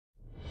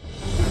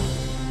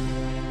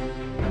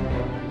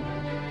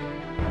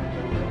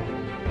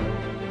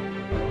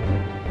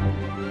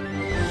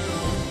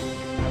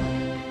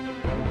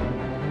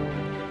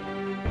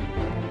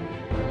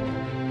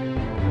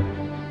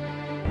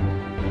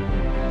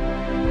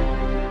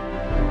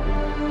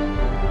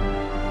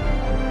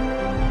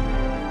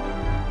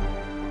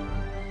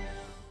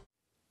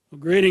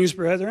Well, greetings,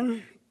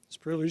 brethren. It's a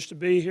privilege to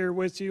be here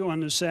with you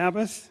on the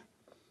Sabbath.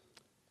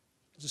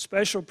 It's a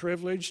special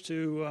privilege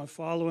to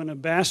follow an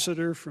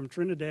ambassador from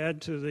Trinidad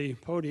to the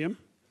podium,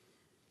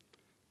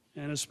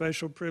 and a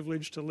special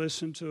privilege to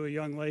listen to a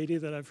young lady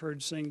that I've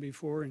heard sing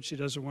before, and she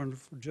does a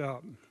wonderful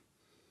job.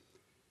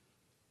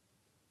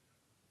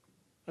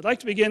 I'd like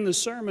to begin the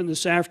sermon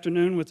this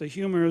afternoon with a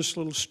humorous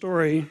little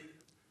story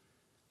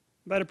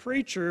about a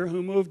preacher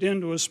who moved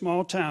into a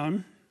small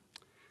town,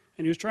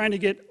 and he was trying to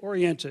get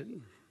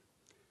oriented.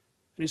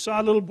 And he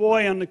saw a little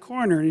boy on the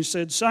corner, and he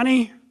said,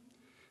 "Sonny,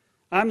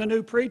 I'm the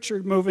new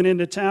preacher moving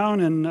into town,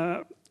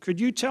 and could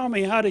you tell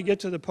me how to get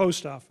to the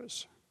post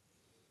office?"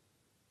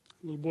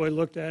 The little boy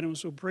looked at him and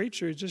said,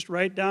 "Preacher, it's just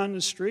right down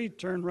the street,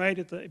 turn right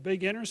at the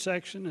big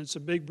intersection, it's a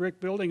big brick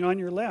building on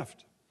your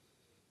left."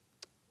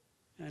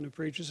 And the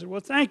preacher said,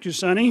 "Well, thank you,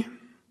 Sonny."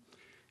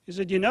 He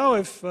said, "You know,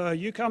 if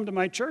you come to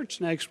my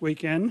church next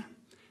weekend,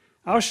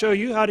 I'll show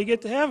you how to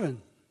get to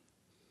heaven."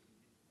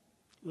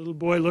 The little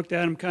boy looked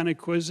at him kind of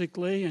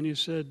quizzically, and he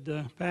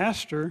said,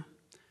 "Pastor,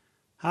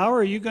 how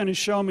are you going to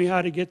show me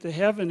how to get to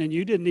heaven, and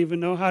you didn't even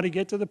know how to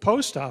get to the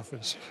post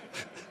office?"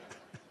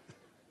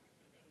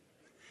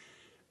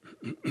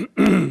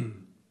 You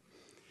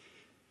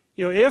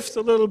know, if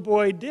the little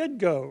boy did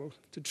go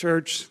to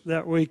church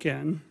that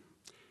weekend,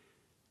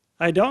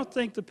 I don't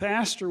think the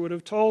pastor would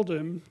have told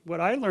him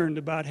what I learned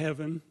about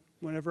heaven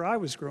whenever I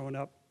was growing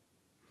up.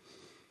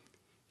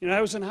 You know,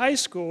 I was in high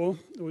school.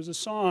 There was a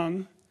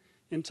song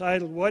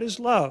entitled, "What is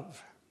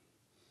Love?"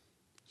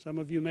 Some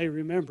of you may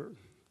remember.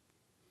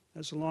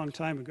 That's a long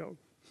time ago.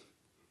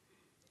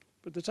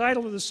 But the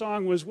title of the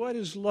song was, "What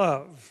is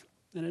Love?"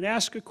 And it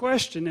asked a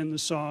question in the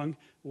song,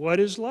 "What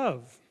is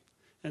love?"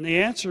 And the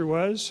answer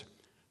was,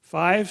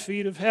 5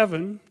 feet of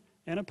heaven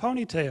and a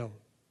ponytail.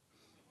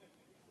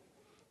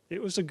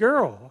 It was a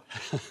girl.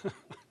 You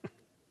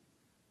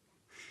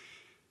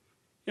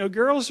know,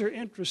 girls are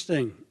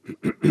interesting.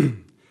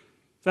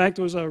 In fact,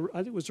 I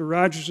think it was a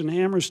Rodgers and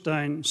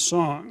Hammerstein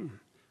song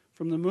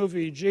from the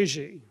movie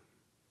Gigi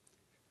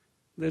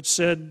that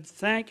said,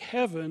 "Thank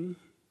heaven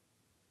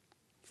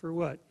for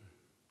what?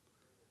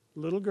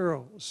 Little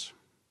girls.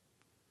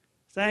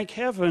 Thank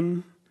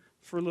heaven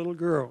for little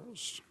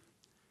girls."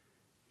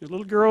 You know,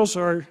 little girls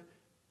are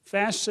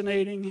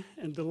fascinating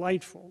and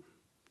delightful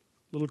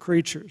little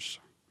creatures.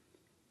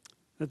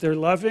 That they're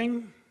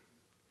loving,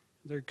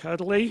 they're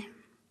cuddly,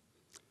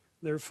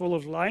 they're full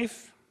of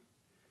life.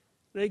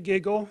 They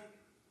giggle,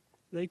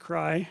 they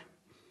cry,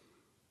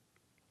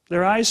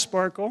 their eyes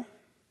sparkle,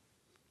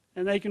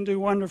 and they can do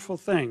wonderful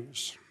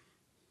things.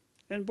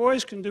 And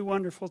boys can do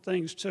wonderful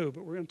things too,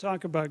 but we're going to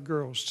talk about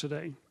girls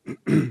today.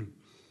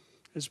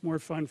 It's more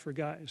fun for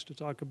guys to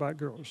talk about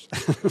girls.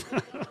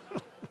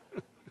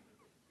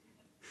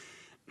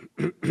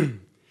 But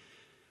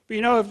you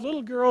know, if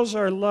little girls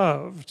are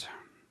loved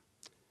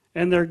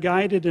and they're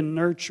guided and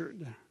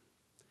nurtured,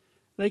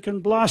 they can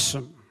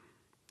blossom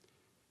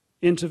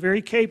into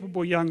very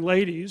capable young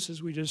ladies,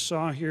 as we just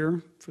saw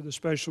here for the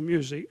special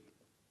music.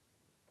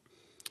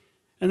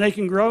 And they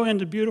can grow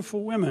into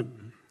beautiful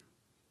women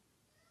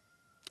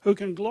who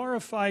can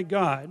glorify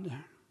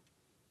God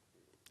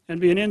and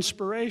be an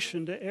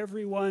inspiration to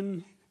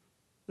everyone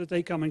that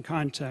they come in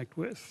contact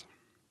with.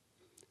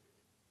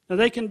 Now,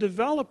 they can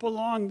develop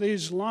along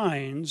these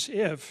lines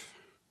if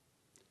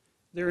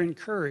they're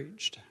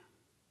encouraged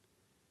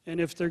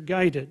and if they're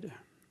guided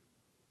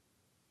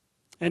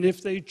and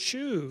if they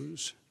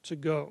choose to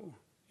go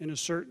in a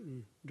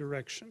certain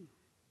direction.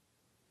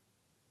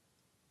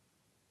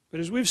 But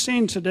as we've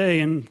seen today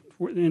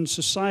in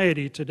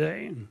society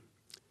today,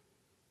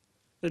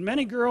 that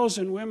many girls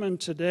and women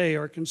today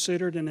are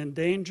considered an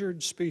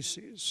endangered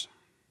species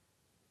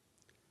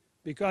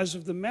because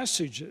of the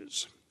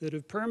messages that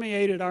have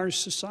permeated our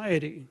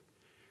society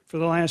for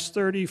the last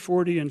 30,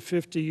 40, and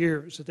 50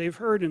 years that they've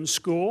heard in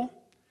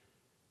school,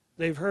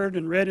 they've heard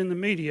and read in the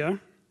media,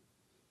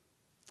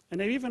 and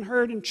they've even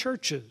heard in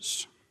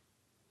churches.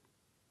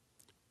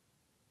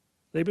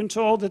 They've been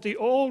told that the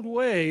old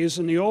ways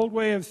and the old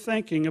way of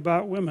thinking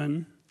about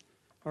women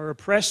are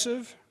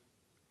oppressive.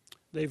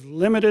 They've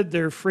limited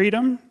their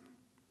freedom.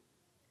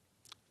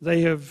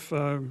 They're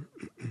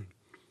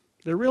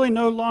really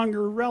no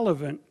longer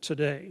relevant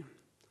today.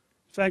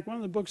 In fact, one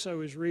of the books I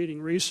was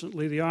reading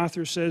recently, the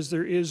author says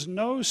there is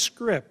no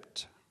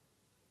script.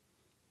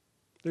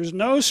 There's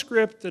no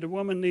script that a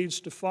woman needs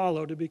to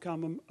follow to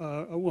become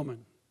a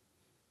woman.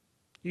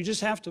 You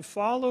just have to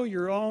follow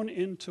your own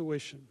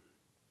intuition.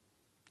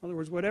 In other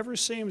words, whatever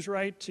seems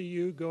right to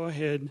you, go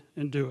ahead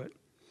and do it.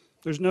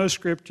 There's no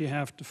script you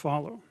have to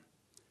follow.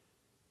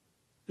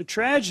 The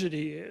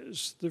tragedy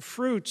is the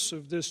fruits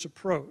of this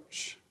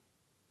approach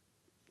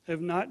have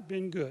not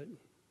been good.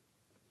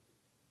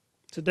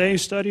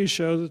 Today's studies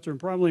show that there are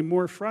probably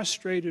more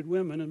frustrated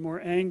women and more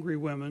angry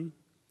women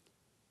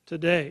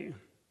today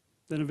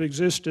than have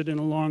existed in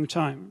a long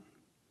time.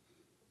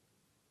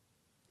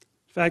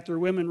 In fact, there are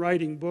women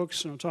writing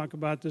books, and I'll talk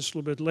about this a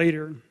little bit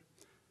later,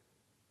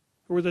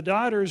 who were the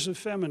daughters of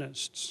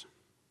feminists.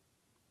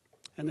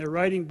 And they're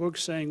writing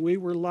books saying, "We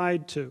were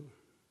lied to.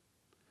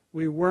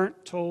 we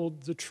weren't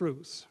told the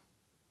truth.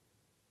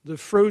 The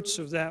fruits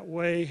of that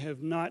way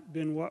have not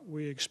been what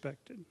we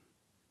expected.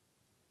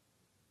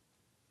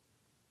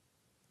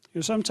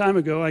 Some time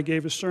ago, I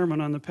gave a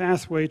sermon on the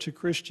pathway to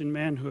Christian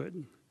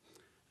manhood.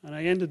 And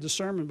I ended the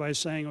sermon by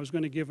saying I was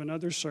going to give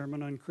another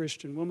sermon on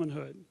Christian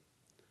womanhood.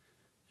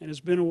 And it's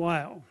been a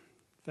while.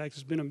 In fact,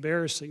 it's been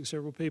embarrassing.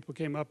 Several people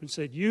came up and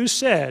said, you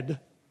said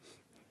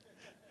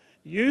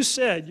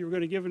you were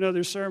going to give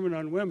another sermon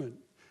on women.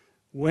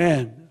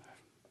 When?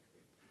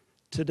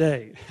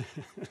 Today.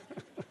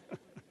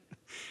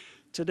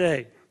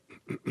 Today.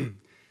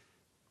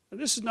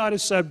 This is not a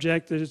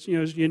subject that is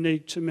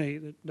unique to me.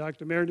 That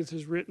Dr. Meredith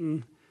has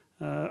written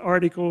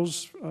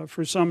articles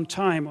for some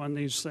time on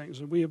these things,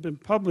 and we have been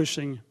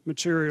publishing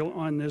material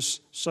on this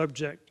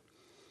subject.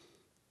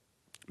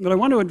 But I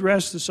want to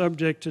address the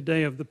subject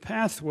today of the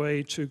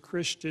pathway to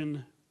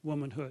Christian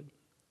womanhood.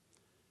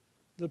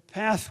 The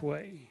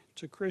pathway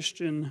to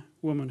Christian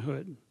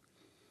womanhood.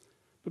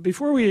 But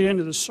before we get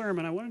into the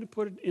sermon, I wanted to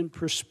put it in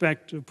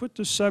perspective, put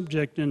the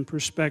subject in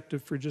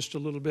perspective for just a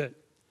little bit.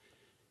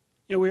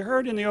 We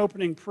heard in the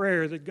opening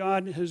prayer that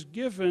God has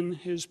given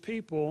His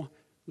people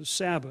the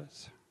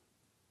Sabbath.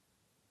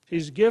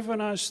 He's given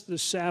us the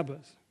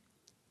Sabbath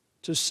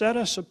to set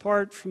us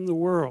apart from the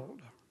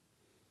world,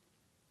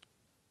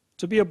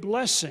 to be a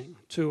blessing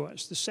to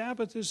us. The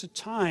Sabbath is a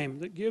time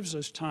that gives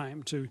us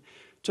time to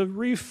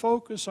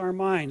refocus our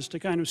minds, to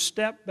kind of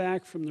step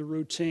back from the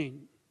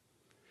routine,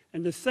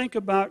 and to think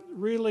about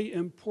really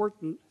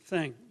important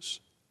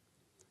things.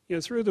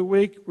 Through the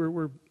week,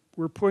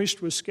 we're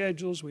pushed with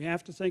schedules. We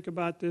have to think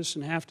about this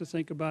and have to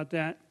think about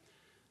that.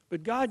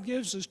 But God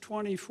gives us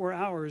 24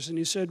 hours, and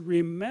He said,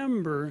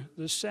 remember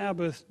the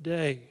Sabbath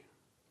day.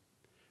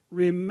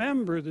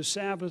 Remember the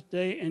Sabbath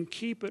day and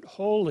keep it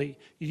holy.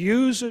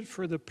 Use it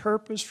for the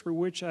purpose for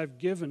which I've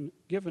given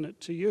it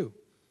to you.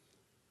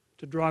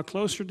 To draw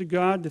closer to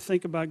God, to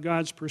think about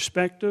God's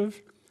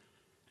perspective,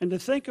 and to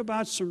think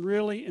about some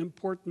really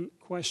important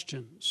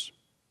questions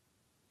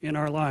in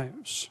our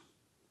lives.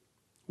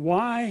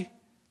 Why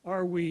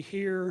are we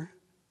here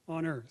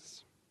on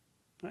earth?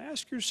 Now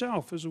ask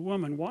yourself as a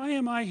woman, why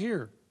am I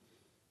here?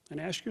 And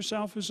ask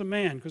yourself as a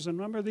man, because a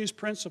number of these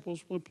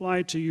principles will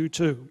apply to you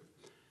too.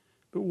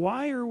 But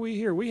why are we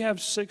here? We have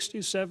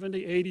 60,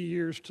 70, 80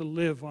 years to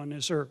live on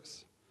this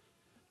earth.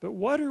 But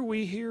what are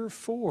we here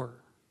for?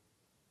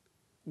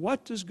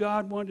 What does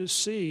God want to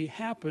see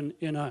happen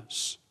in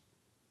us?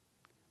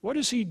 What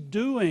is He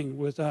doing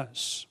with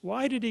us?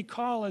 Why did He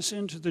call us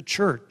into the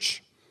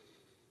church?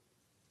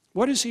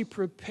 What is He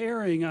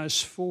preparing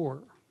us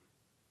for?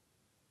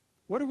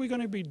 What are we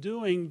going to be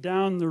doing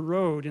down the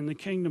road in the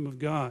kingdom of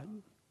God?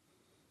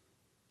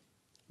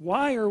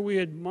 Why are we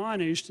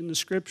admonished in the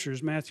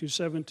Scriptures, Matthew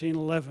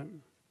 17:11,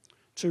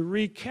 to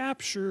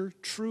recapture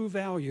true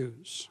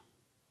values?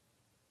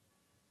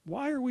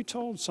 Why are we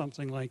told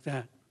something like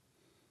that?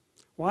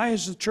 Why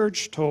is the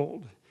church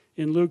told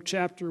in Luke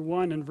chapter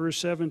 1 and verse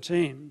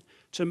 17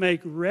 to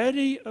make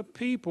ready a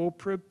people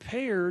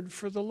prepared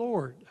for the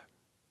Lord?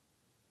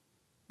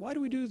 Why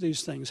do we do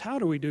these things? How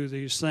do we do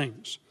these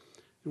things?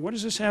 And what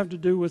does this have to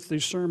do with the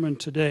sermon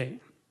today?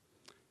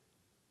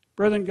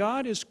 Brethren,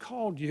 God has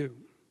called you,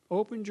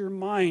 opened your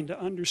mind to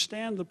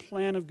understand the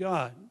plan of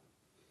God.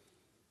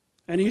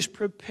 And He's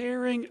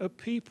preparing a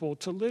people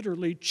to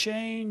literally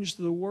change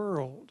the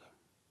world,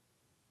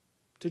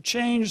 to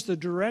change the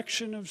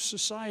direction of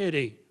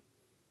society,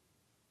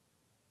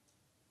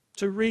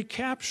 to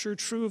recapture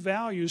true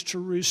values, to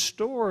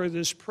restore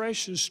this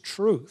precious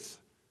truth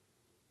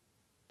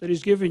that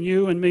He's given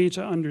you and me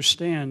to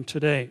understand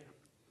today.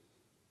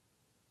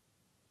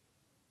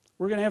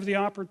 We're going to have the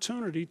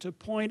opportunity to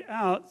point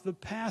out the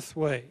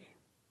pathway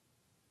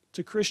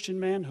to Christian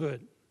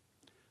manhood,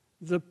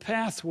 the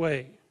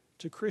pathway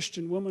to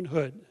Christian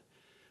womanhood,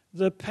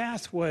 the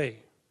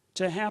pathway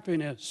to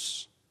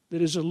happiness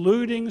that is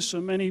eluding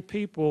so many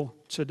people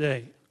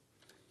today.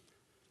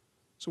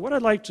 So what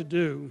I'd like to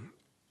do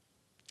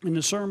in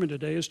the sermon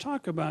today is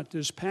talk about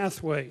this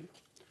pathway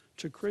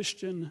to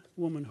Christian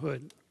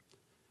womanhood.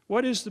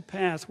 What is the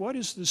path? What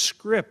is the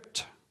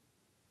script?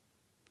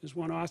 As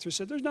one author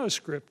said, there's no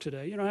script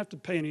today. You don't have to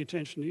pay any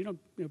attention.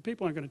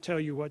 People aren't going to tell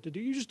you what to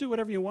do. You just do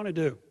whatever you want to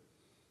do.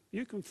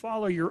 You can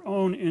follow your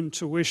own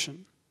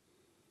intuition.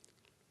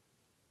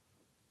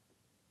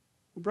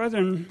 Well,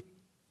 brethren,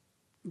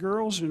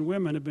 girls and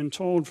women have been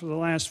told for the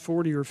last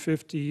 40 or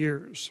 50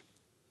 years,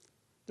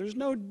 there's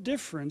no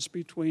difference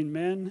between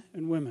men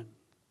and women.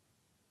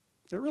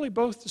 They're really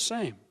both the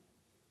same.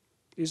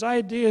 These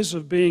ideas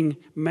of being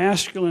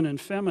masculine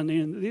and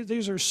feminine,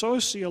 these are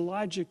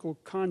sociological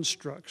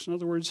constructs. In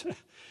other words,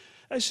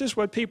 that's just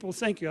what people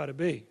think you ought to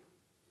be.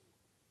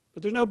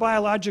 But there's no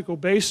biological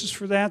basis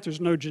for that.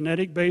 There's no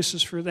genetic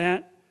basis for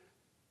that.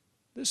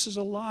 This is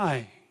a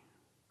lie.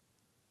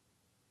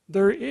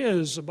 There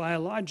is a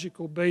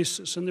biological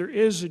basis and there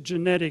is a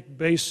genetic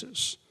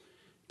basis.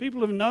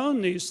 People have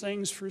known these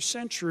things for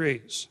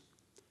centuries.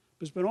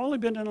 It's only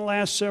been in the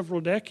last several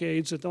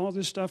decades that all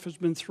this stuff has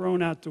been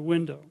thrown out the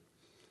window.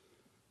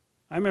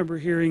 I remember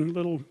hearing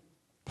little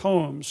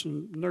poems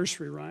and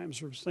nursery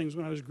rhymes or things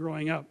when I was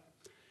growing up.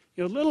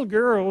 Little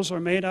girls are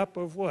made up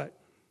of what?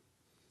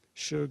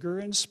 Sugar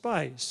and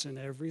spice and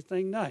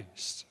everything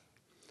nice.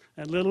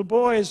 And little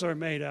boys are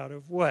made out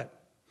of what?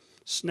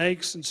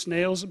 Snakes and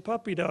snails and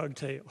puppy dog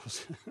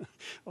tails.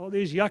 All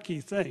these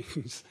yucky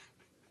things.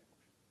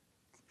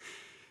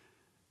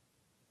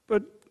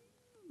 But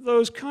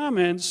those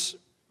comments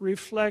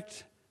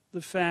reflect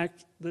the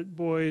fact that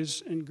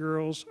boys and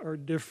girls are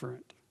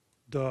different.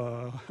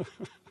 Duh.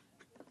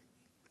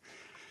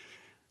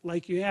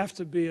 Like you have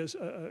to be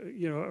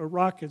a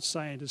rocket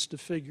scientist to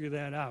figure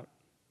that out.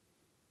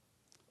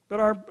 But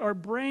our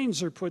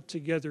brains are put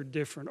together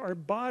different. Our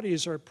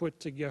bodies are put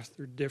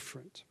together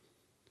different.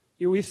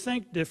 We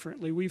think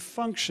differently. We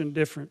function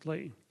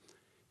differently.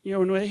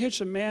 When they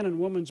hitch a man and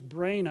woman's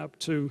brain up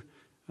to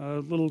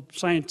little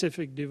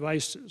scientific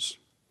devices,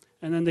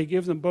 and then they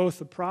give them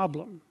both a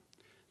problem,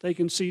 they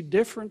can see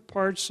different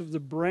parts of the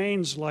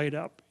brains light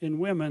up in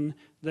women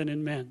than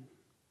in men.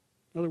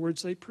 In other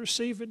words, they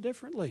perceive it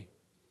differently.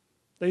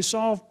 They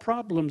solve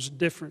problems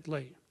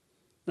differently.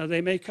 Now,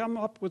 they may come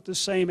up with the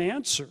same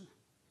answer,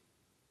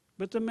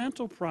 but the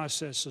mental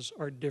processes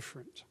are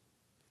different.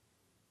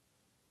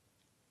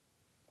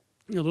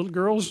 Little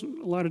girls, a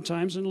lot of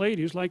times, and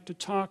ladies like to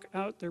talk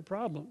out their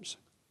problems.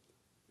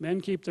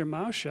 Men keep their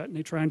mouth shut and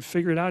they try and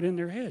figure it out in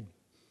their head.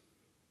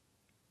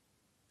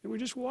 And we're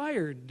just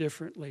wired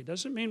differently.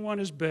 Doesn't mean one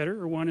is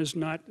better or one is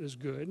not as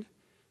good.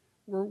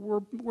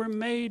 We're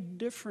made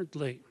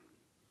differently.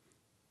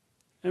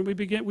 And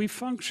we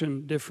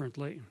function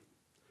differently.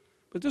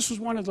 But this is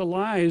one of the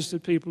lies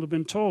that people have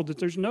been told, that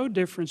there's no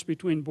difference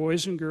between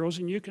boys and girls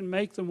and you can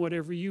make them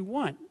whatever you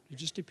want. It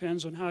just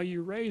depends on how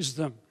you raise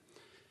them.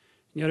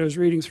 And yet I was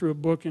reading through a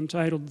book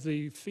entitled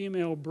The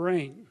Female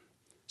Brain.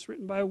 It's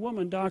written by a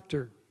woman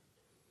doctor.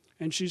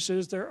 And she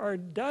says there are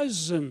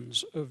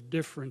dozens of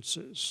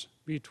differences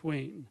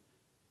between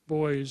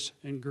boys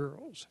and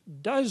girls.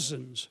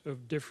 Dozens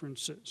of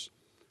differences,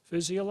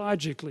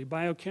 physiologically,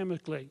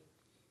 biochemically.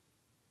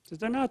 That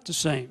they're not the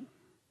same.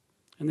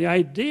 And the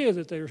idea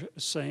that they're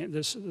the same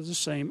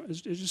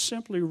is just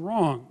simply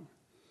wrong.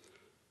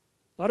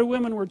 A lot of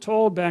women were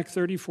told back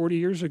 30, 40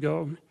 years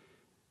ago,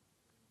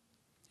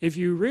 if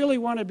you really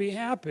want to be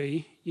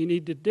happy, you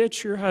need to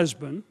ditch your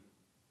husband,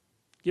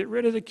 get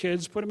rid of the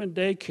kids, put them in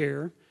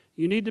daycare.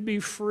 You need to be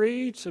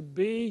free to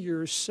be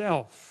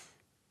yourself.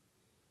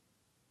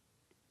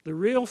 The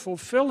real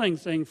fulfilling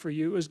thing for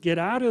you is get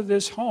out of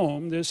this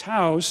home, this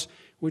house,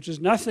 which is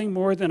nothing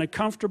more than a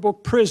comfortable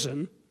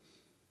prison,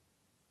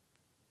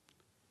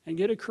 and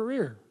get a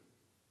career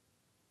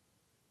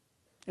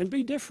and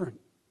be different.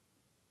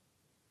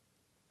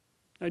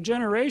 Now,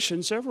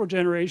 several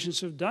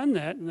generations have done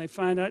that, and they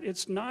find out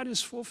it's not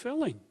as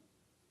fulfilling.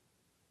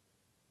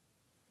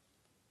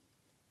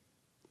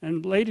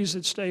 And ladies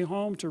that stay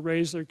home to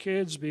raise their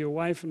kids, be a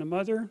wife and a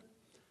mother,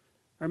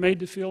 are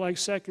made to feel like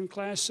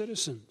second-class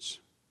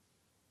citizens.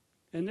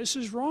 And this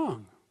is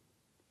wrong.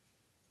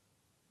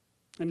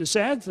 And the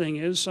sad thing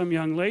is, some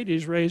young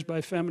ladies raised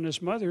by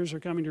feminist mothers are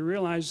coming to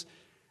realize,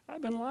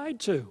 I've been lied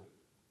to.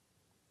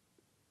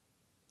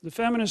 The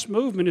feminist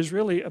movement is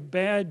really a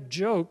bad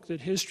joke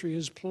that history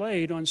has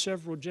played on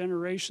several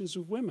generations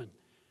of women.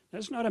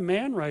 That's not a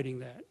man writing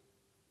that.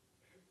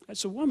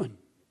 That's a woman.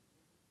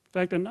 In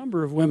fact, a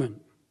number of women.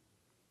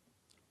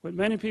 What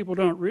many people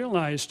don't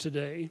realize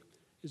today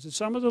is that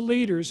some of the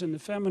leaders in the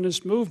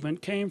feminist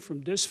movement came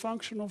from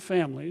dysfunctional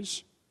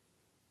families.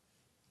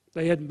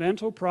 They had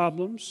mental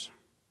problems.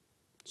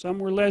 Some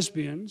were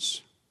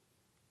lesbians.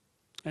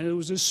 And it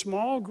was a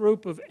small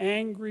group of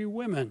angry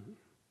women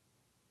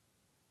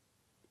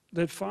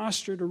that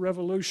fostered a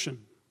revolution.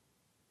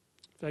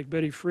 In fact,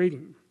 Betty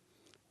Friedan,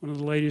 one of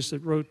the ladies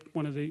that wrote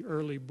one of the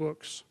early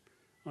books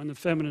on the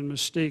feminine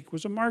mystique,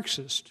 was a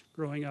Marxist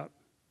growing up.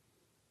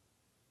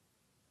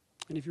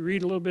 And if you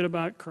read a little bit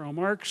about Karl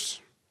Marx,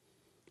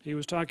 he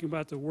was talking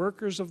about the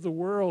workers of the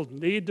world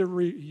need to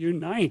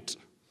unite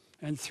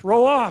and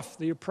throw off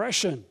the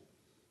oppression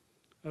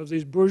of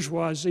these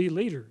bourgeoisie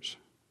leaders.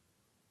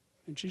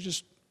 And she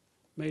just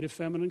made a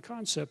feminine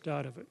concept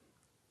out of it.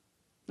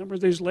 A number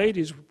of these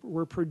ladies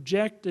were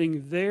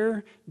projecting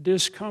their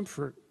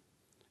discomfort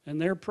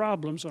and their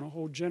problems on a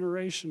whole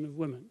generation of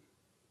women.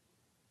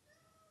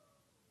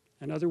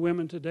 And other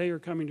women today are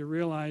coming to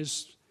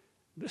realize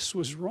this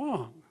was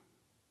wrong.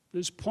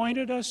 This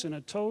pointed us in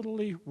a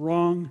totally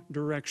wrong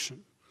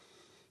direction.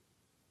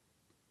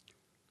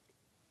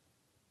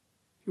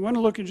 You want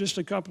to look at just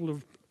a couple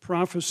of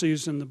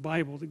prophecies in the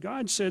Bible that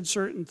God said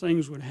certain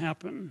things would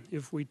happen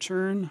if we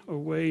turn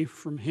away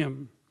from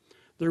Him.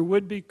 There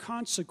would be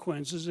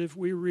consequences if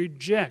we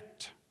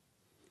reject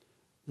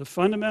the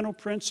fundamental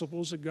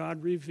principles that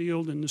God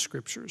revealed in the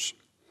Scriptures.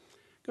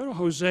 Go to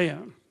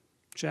Hosea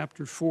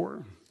chapter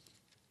 4,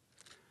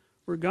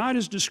 where God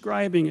is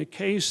describing a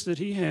case that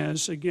He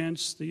has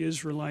against the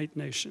Israelite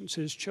nations,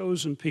 His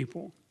chosen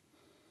people. .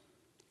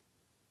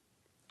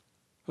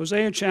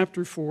 Hosea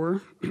chapter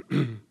 4,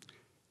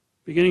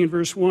 Beginning in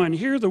verse 1,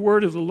 "Hear the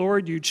word of the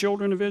Lord, you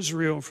children of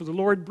Israel, for the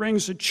Lord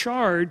brings a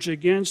charge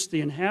against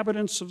the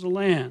inhabitants of the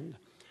land.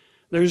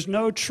 There's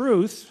no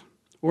truth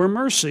or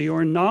mercy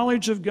or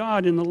knowledge of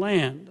God in the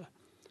land.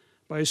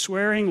 By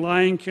swearing,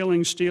 lying,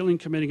 killing, stealing,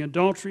 committing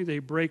adultery, they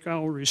break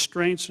all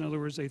restraints." In other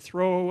words, they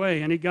throw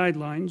away any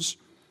guidelines,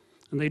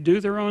 and they do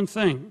their own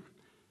thing.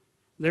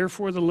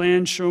 "Therefore the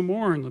land shall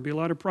mourn." There'll be a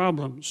lot of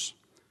problems.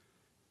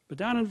 But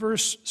down in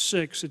verse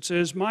 6, it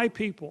says, "My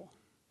people,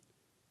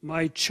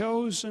 my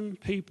chosen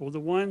people, the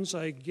ones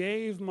I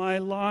gave my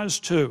laws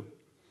to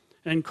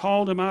and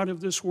called them out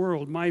of this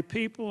world, my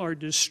people are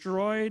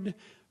destroyed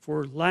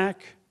for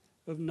lack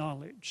of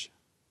knowledge."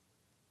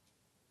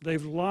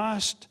 They've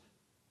lost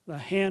the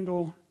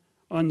handle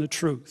on the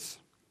truth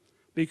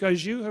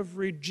because you have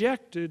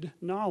rejected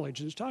knowledge.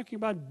 And it's talking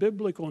about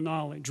biblical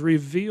knowledge,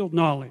 revealed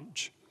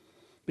knowledge.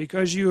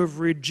 Because you have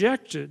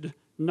rejected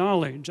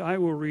knowledge, I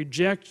will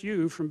reject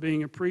you from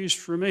being a priest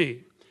for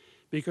me.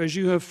 Because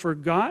you have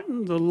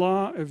forgotten the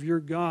law of your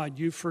God.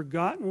 You've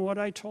forgotten what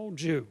I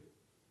told you.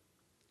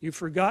 You've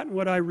forgotten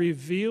what I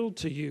revealed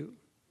to you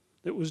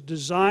that was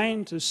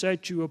designed to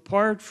set you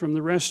apart from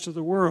the rest of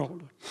the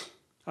world.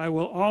 I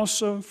will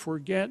also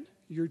forget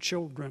your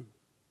children.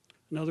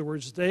 In other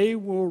words, they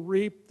will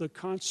reap the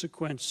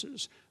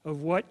consequences of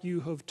what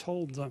you have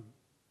told them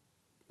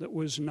that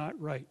was not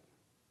right.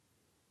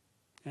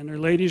 And there are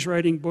ladies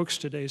writing books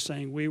today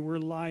saying, we were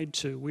lied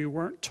to. We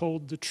weren't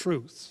told the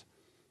truth.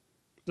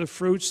 The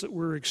fruits that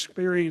we're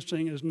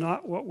experiencing is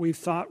not what we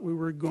thought we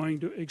were going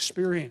to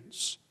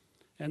experience.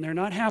 And they're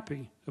not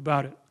happy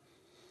about it.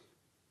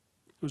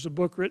 It was a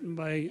book written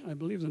by, I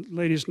believe the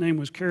lady's name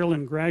was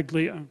Carolyn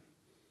Graglia.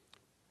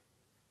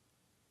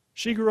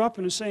 She grew up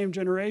in the same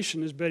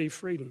generation as Betty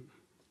Friedan.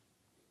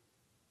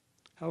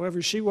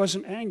 However, she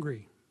wasn't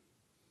angry.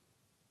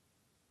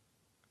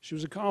 She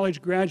was a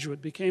college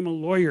graduate, became a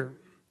lawyer.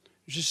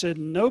 She said,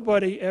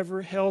 nobody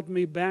ever held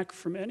me back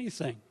from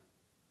anything.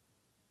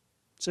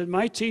 Said,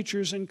 my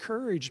teachers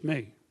encouraged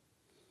me.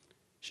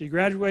 She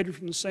graduated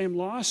from the same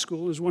law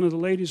school as one of the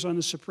ladies on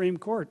the Supreme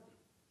Court,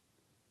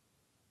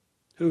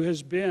 who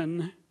has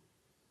been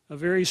a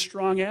very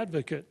strong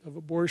advocate of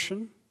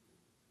abortion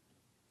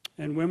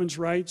and women's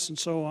rights and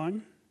so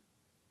on.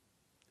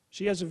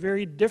 She has a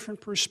very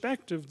different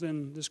perspective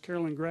than this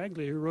Carolyn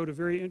Graglia, who wrote a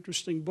very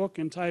interesting book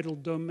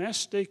entitled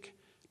Domestic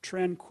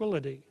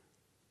Tranquility.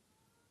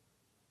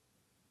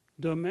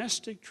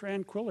 Domestic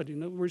tranquility.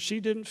 In other words, she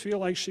didn't feel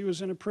like she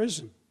was in a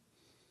prison.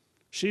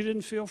 She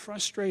didn't feel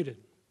frustrated.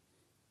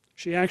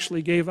 She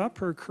actually gave up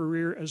her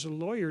career as a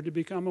lawyer to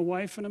become a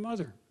wife and a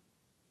mother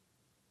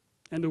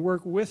and to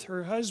work with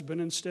her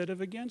husband instead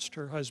of against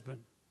her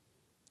husband.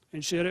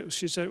 And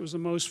she said it was the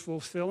most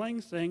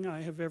fulfilling thing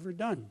I have ever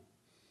done.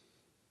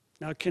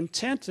 Now,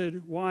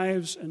 contented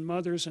wives and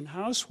mothers and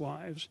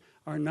housewives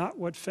are not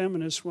what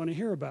feminists want to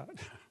hear about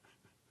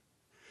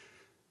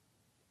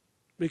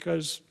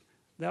because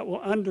that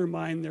will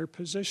undermine their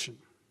position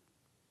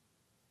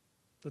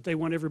that they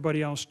want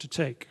everybody else to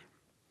take.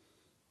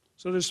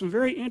 So there's some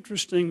very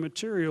interesting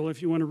material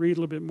if you want to read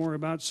a little bit more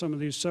about some of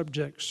these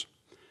subjects.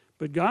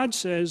 But God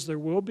says there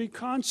will be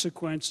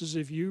consequences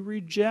if you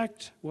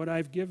reject what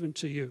I've given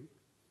to you,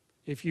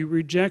 if you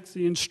reject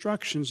the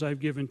instructions I've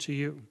given to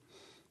you.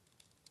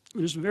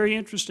 There's some very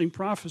interesting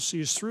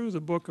prophecies through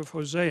the book of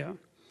Hosea.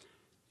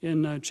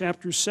 In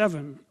chapter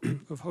 7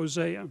 of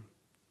Hosea,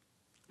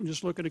 I'll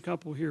just look at a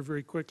couple here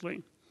very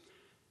quickly.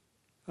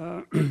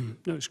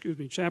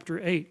 Chapter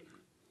 8.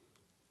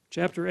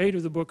 Chapter 8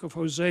 of the book of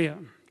Hosea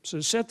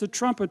says, set the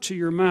trumpet to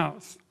your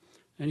mouth,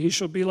 and he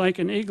shall be like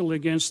an eagle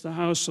against the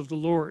house of the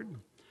Lord,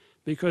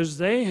 because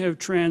they have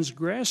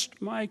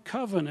transgressed my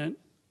covenant.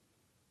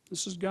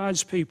 This is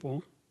God's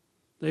people.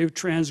 They've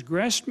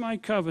transgressed my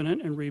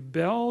covenant and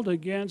rebelled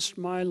against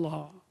my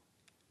law.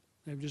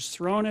 They've just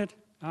thrown it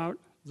out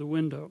the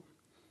window.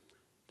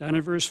 Down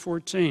in verse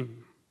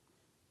 14,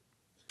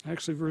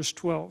 actually verse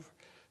 12.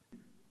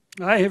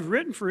 I have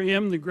written for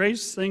him the great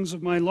things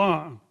of my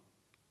law,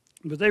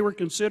 but they were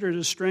considered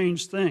a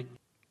strange thing.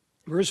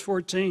 Verse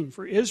 14,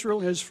 for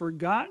Israel has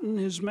forgotten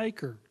his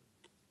maker.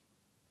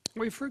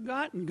 We've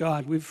forgotten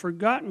God. We've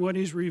forgotten what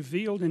he's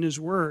revealed in his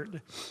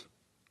word.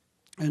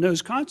 And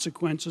those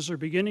consequences are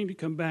beginning to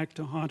come back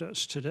to haunt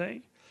us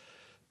today.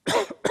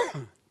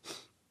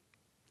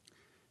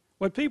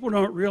 What people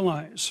don't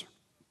realize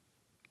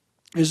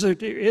is that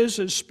there is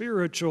a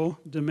spiritual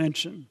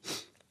dimension.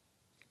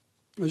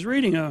 I was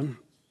reading a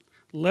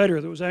letter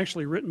that was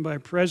actually written by a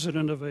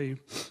president of a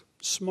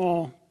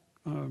small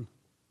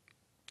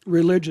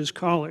religious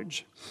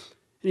college.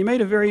 And he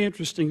made a very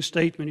interesting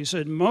statement. He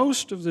said,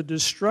 most of the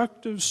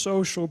destructive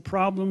social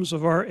problems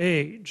of our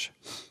age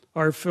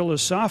are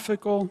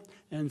philosophical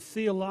and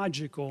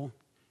theological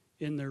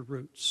in their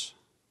roots.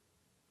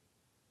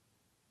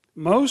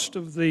 Most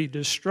of the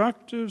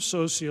destructive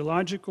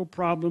sociological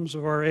problems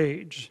of our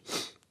age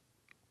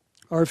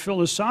are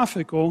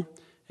philosophical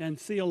and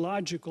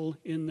theological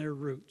in their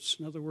roots.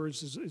 In other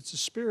words, it's a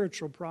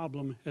spiritual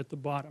problem at the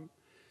bottom.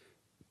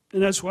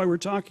 And that's why we're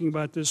talking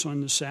about this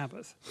on the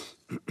Sabbath.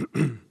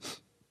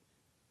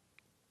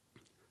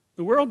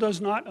 The world does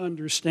not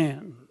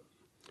understand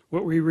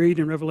what we read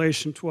in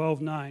Revelation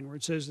 12:9, where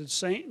it says that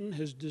Satan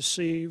has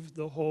deceived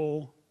the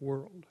whole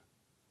world.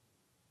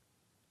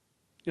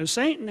 You know,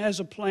 Satan has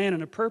a plan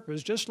and a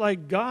purpose, just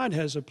like God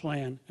has a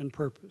plan and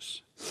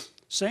purpose.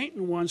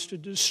 Satan wants to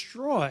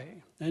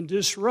destroy and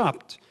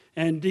disrupt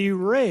and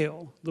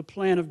derail the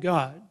plan of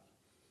God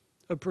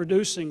of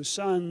producing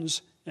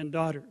sons and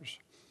daughters.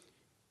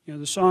 You know,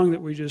 the song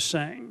that we just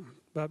sang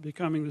about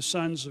becoming the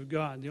sons of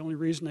God, the only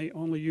reason they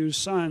only use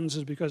sons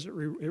is because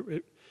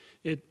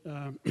it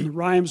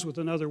rhymes with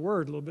another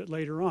word a little bit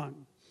later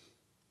on.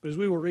 But as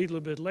we will read a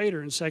little bit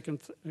later in 2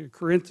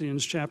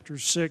 Corinthians chapter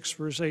 6,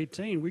 verse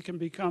 18, we can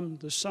become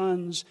the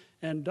sons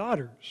and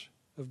daughters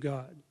of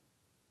God.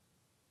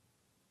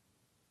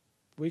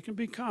 We can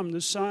become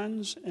the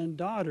sons and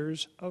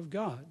daughters of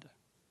God.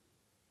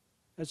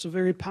 That's a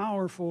very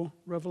powerful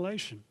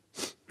revelation.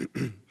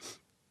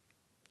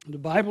 The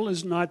Bible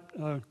is not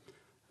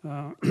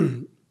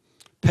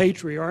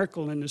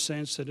patriarchal in the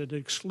sense that it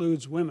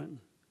excludes women.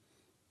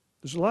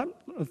 There's a lot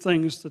of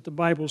things that the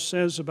Bible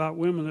says about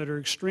women that are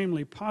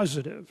extremely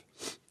positive,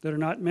 that are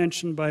not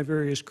mentioned by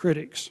various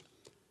critics.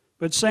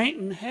 But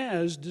Satan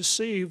has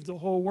deceived the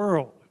whole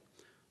world.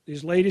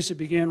 These ladies that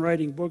began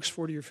writing books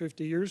 40 or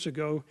 50 years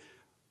ago,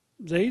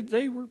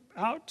 they were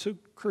out to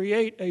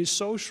create a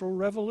social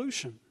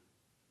revolution,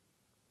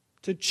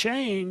 to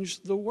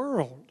change the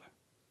world.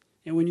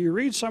 And when you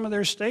read some of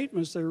their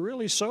statements, they're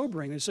really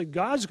sobering. They said,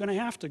 God's going to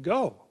have to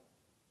go.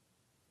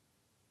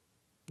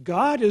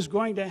 God is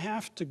going to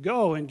have to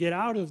go and get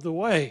out of the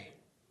way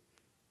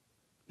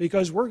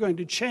because we're going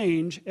to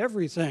change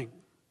everything.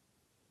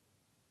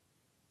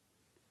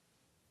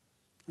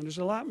 And there's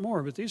a lot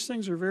more, but these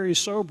things are very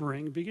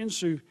sobering. It begins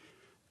to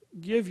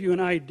give you an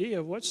idea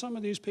of what some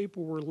of these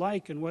people were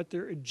like and what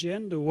their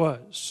agenda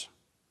was.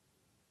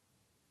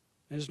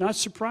 And it's not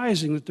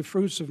surprising that the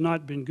fruits have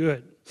not been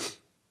good.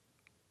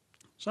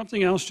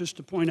 Something else just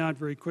to point out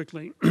very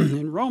quickly.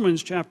 In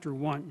Romans chapter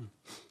 1,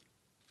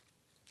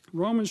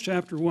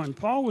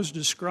 Paul was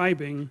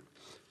describing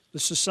the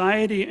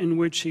society in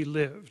which he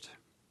lived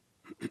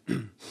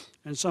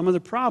and some of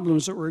the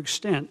problems that were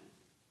extant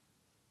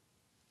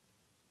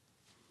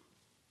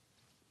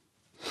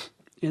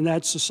in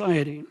that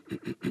society.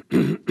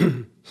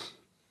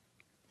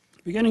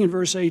 Beginning in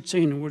verse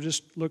 18, and we'll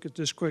just look at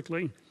this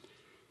quickly. It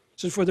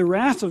says, "For the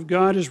wrath of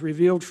God is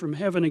revealed from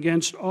heaven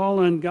against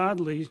all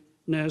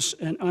ungodliness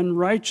and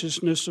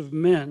unrighteousness of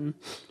men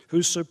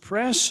who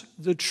suppress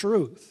the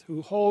truth,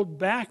 who hold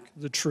back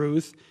the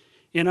truth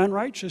in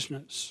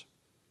unrighteousness."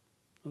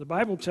 Well, the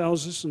Bible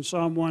tells us in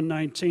Psalm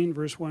 119,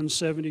 verse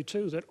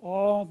 172, that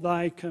all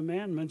thy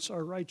commandments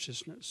are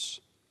righteousness.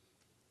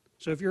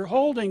 So if you're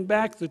holding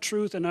back the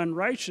truth in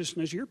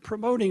unrighteousness, you're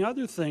promoting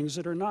other things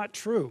that are not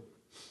true.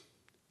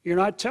 You're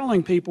not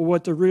telling people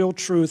what the real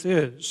truth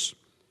is.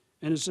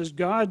 And it says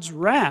God's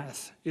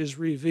wrath is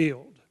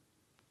revealed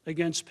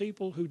against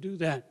people who do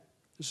that.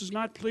 This is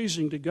not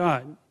pleasing to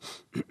God.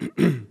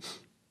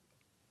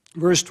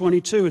 Verse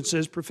 22, it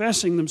says,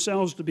 "Professing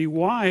themselves to be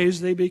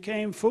wise, they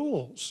became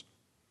fools."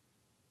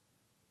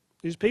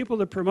 These people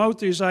that promote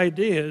these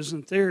ideas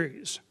and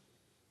theories,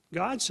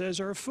 God says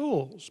are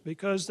fools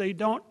because they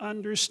don't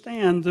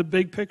understand the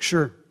big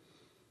picture.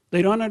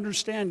 They don't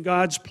understand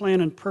God's plan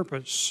and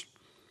purpose.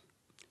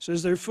 It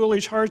says their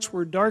foolish hearts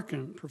were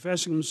darkened.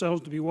 Professing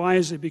themselves to be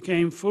wise, they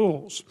became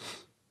fools.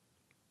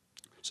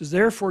 It says,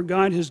 "Therefore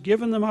God has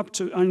given them up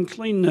to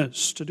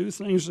uncleanness," to do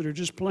things that are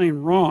just plain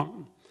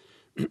wrong,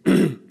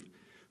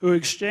 "who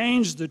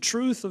exchanged the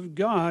truth of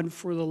God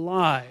for the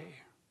lie."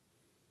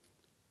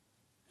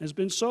 It's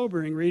been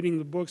sobering reading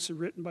the books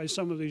written by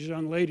some of these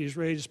young ladies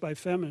raised by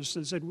feminists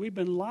and said, we've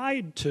been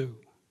lied to.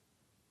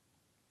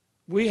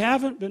 We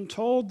haven't been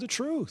told the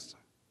truth.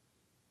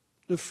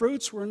 The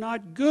fruits were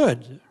not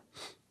good,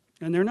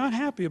 and they're not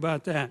happy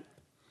about that.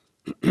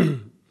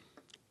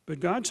 But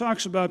God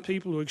talks about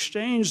people who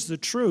exchange the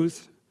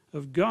truth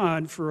of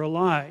God for a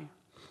lie,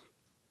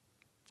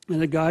 and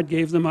that God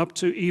gave them up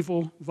to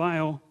evil,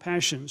 vile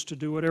passions to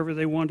do whatever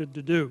they wanted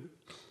to do.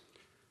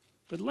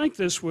 But link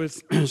this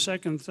with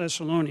 2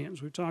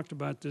 Thessalonians. We've talked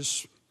about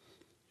this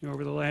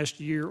over the last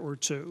year or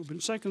two. But in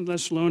 2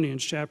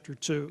 Thessalonians chapter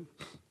 2,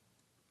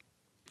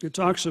 it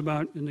talks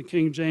about, in the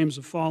King James,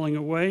 of falling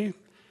away.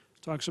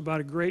 It talks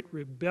about a great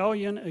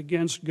rebellion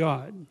against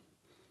God.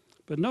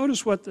 But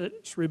notice what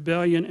this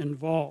rebellion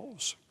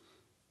involves.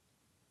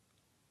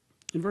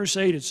 In verse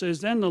 8 it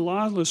says, "Then the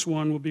lawless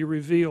one will be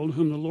revealed,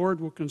 whom the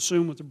Lord will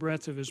consume with the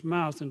breath of his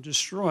mouth and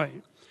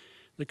destroy.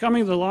 The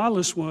coming of the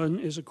lawless one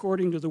is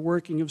according to the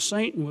working of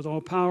Satan with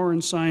all power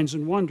and signs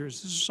and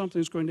wonders." This is something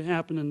that's going to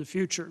happen in the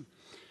future.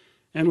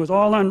 "And with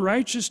all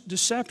unrighteous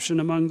deception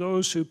among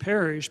those who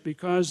perish,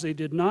 because they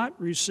did not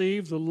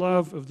receive the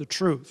love of the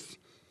truth."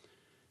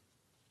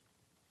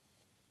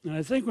 And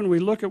I think when we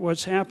look at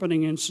what's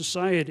happening in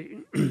society,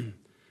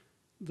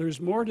 there's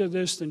more to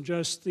this than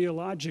just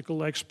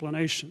theological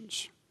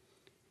explanations.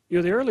 You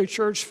know, the early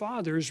church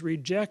fathers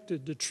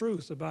rejected the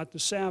truth about the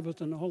Sabbath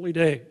and the holy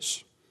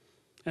days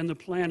and the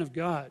plan of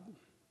God.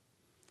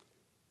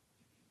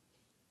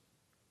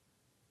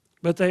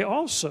 But they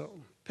also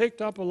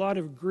picked up a lot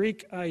of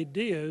Greek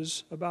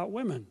ideas about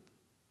women.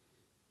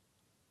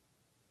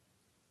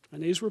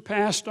 And these were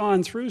passed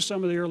on through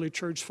some of the early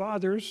church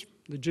fathers.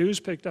 The Jews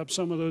picked up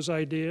some of those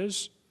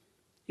ideas.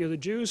 You know, the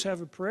Jews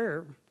have a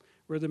prayer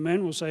where the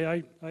men will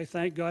say, I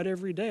thank God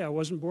every day I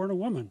wasn't born a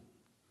woman.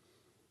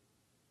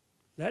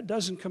 That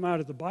doesn't come out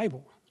of the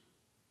Bible.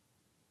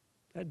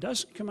 That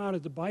doesn't come out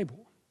of the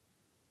Bible.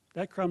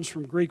 That comes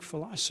from Greek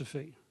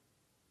philosophy.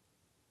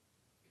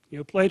 You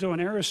know, Plato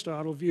and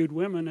Aristotle viewed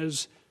women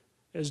as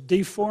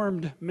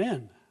deformed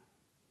men.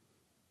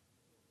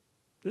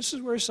 This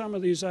is where some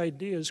of these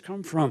ideas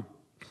come from.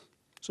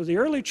 So the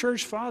early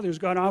church fathers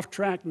got off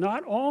track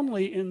not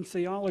only in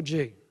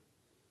theology,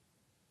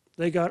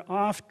 they got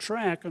off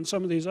track on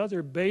some of these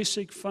other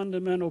basic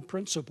fundamental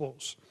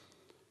principles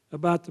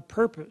about the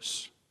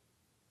purpose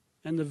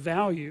and the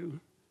value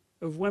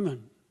of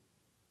women.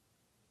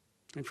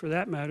 And for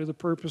that matter, the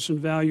purpose and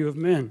value of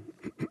men.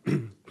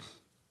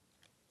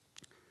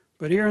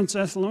 But here in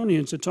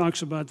Thessalonians, it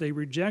talks about they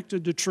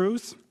rejected the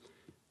truth.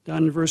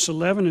 Down in verse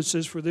 11, it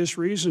says, for this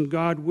reason,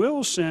 God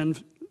will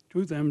send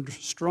to them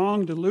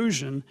strong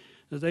delusion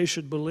that they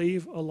should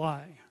believe a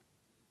lie.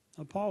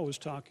 Now, Paul was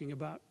talking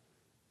about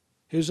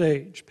his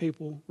age.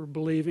 People were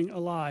believing a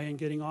lie and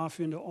getting off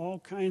into all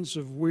kinds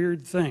of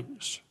weird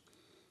things.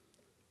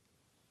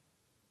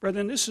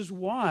 Brethren, this is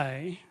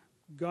why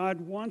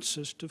God wants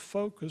us to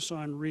focus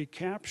on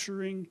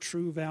recapturing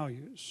true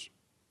values.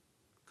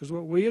 Because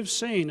what we have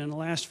seen in the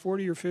last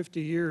 40 or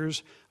 50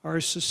 years,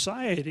 our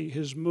society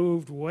has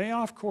moved way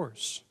off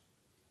course.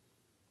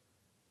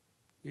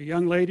 Your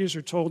young ladies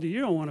are told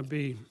you don't want to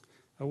be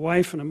a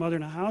wife and a mother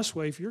and a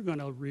housewife. You're going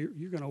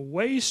to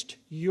waste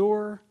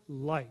your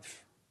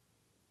life.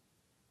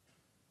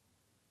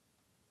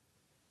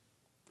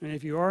 And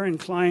if you are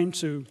inclined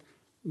to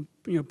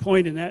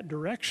point in that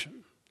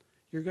direction,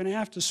 you're going to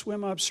have to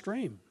swim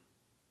upstream.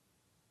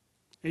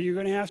 And you're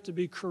going to have to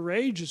be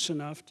courageous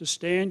enough to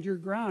stand your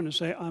ground and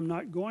say, I'm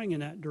not going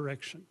in that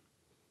direction.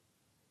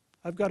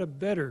 I've got a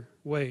better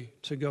way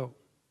to go.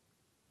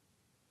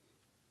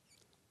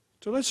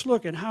 So let's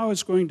look at how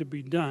it's going to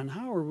be done.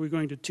 How are we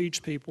going to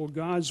teach people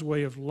God's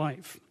way of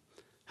life?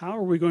 How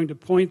are we going to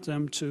point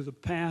them to the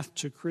path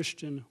to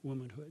Christian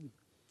womanhood?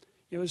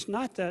 It's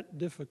not that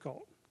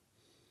difficult.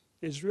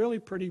 It's really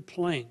pretty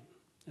plain.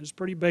 It's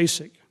pretty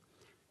basic.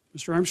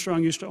 Mr.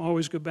 Armstrong used to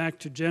always go back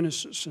to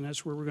Genesis, and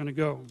that's where we're going to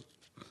go.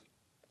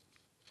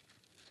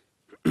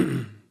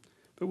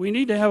 But we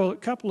need to have a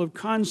couple of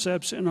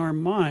concepts in our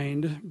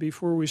mind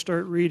before we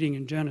start reading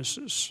in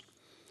Genesis.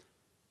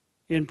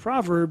 In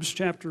Proverbs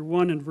chapter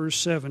 1 and verse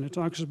 7, it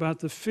talks about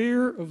the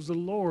fear of the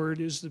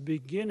Lord is the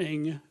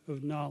beginning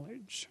of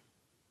knowledge.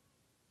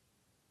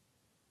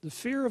 The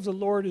fear of the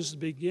Lord is the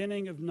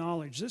beginning of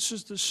knowledge. This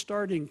is the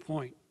starting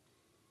point.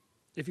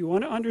 If you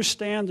want to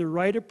understand the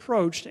right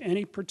approach to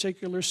any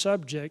particular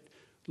subject,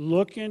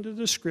 look into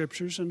the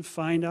Scriptures and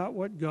find out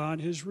what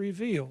God has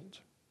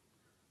revealed.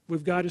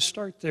 We've got to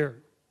start there.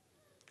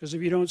 Because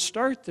if you don't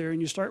start there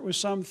and you start with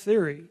some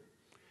theory,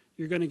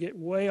 you're going to get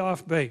way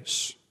off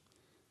base.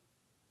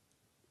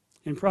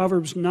 In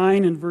Proverbs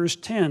 9 and verse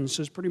 10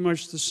 says pretty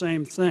much the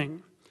same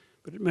thing.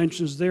 But it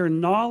mentions there,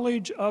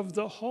 knowledge of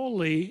the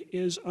holy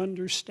is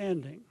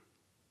understanding.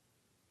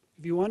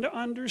 If you want to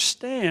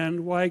understand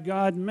why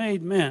God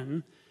made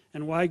men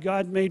and why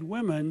God made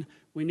women,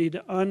 we need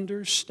to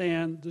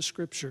understand the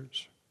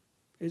Scriptures.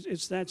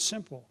 It's that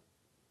simple.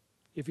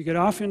 If you get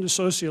off into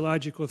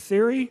sociological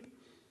theory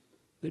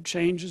that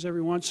changes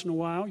every once in a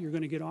while, you're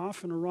going to get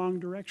off in a wrong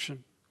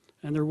direction,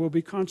 and there will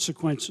be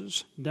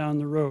consequences down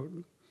the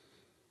road.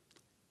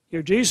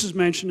 Here, Jesus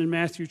mentioned in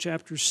Matthew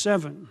chapter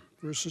 7,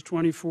 verses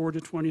 24 to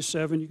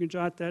 27, you can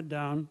jot that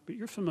down, but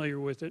you're familiar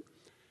with it.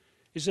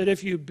 He said,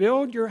 if you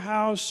build your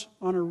house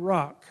on a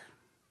rock,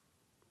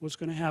 what's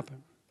going to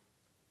happen?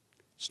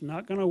 It's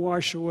not going to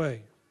wash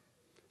away.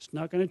 It's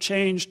not going to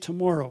change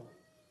tomorrow.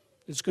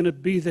 It's going to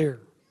be there.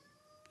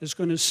 It's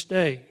going to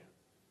stay.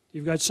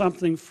 You've got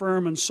something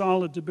firm and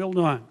solid to build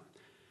on.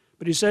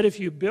 But he said, if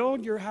you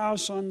build your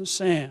house on the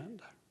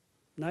sand,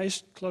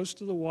 nice, close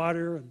to the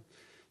water, and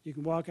you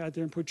can walk out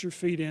there and put your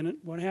feet in it,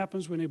 what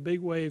happens when a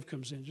big wave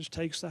comes in? It just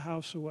takes the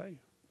house away.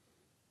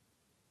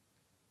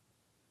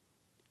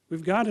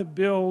 We've got to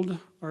build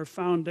our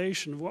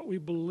foundation of what we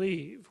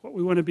believe, what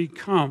we want to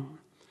become,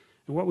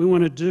 and what we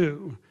want to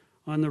do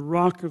on the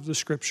rock of the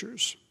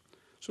Scriptures.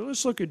 So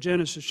let's look at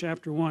Genesis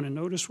chapter 1 and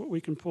notice what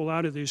we can pull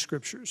out of these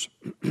Scriptures.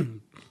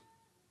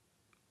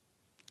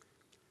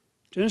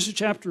 Genesis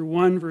chapter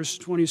 1, verses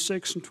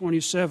 26 and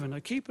 27. Now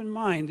keep in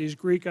mind these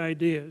Greek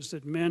ideas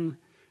that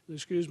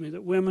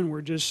women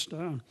were just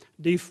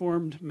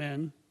deformed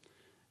men,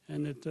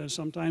 and that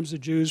sometimes the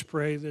Jews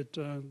pray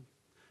that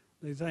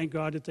they thank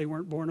God that they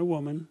weren't born a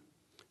woman.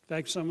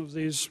 In fact,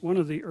 one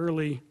of the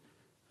early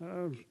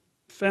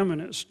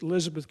feminists,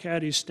 Elizabeth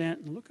Cady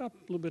Stanton, look up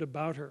a little bit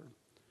about her.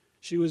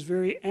 She was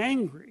very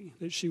angry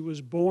that she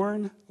was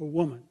born a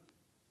woman,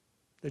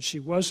 that she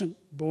wasn't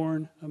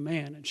born a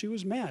man, and she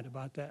was mad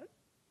about that.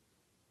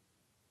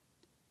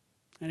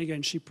 And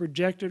again, she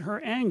projected her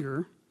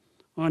anger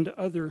onto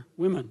other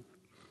women.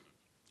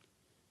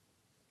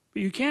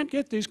 But you can't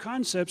get these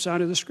concepts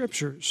out of the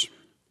Scriptures.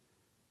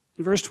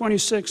 In verse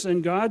 26,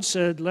 then God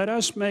said, let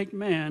us make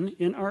man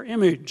in our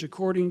image,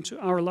 according to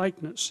our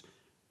likeness.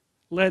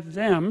 Let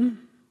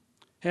them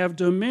have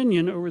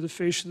dominion over the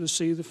fish of the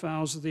sea, the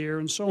fowls of the air,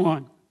 and so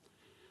on.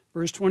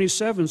 Verse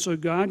 27, so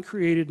God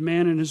created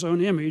man in his own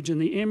image. In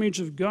the image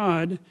of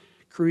God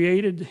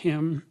created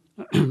him,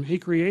 he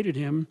created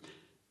him,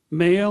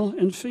 male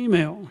and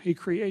female. He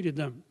created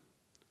them.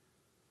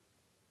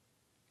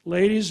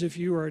 Ladies, if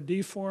you are a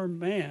deformed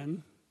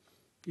man,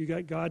 you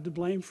got God to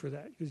blame for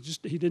that.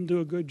 He didn't do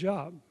a good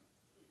job.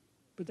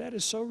 But that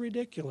is so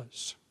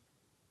ridiculous.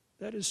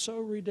 That is so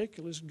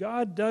ridiculous.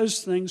 God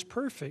does things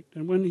perfect.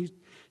 And when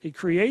he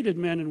created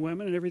men and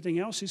women and everything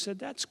else, he said,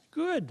 that's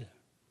good.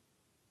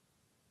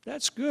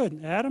 That's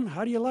good. Adam,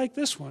 how do you like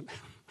this one?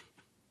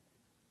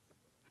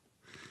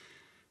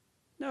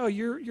 No,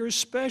 you're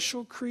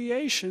special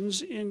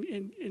creations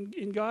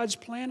in God's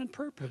plan and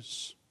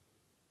purpose.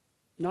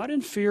 Not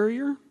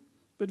inferior,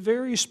 but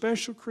very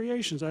special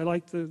creations. I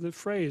like the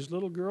phrase,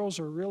 little girls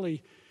are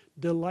really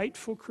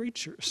delightful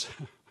creatures.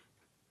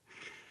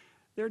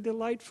 They're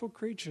delightful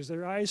creatures.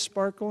 Their eyes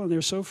sparkle and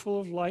they're so full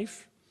of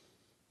life.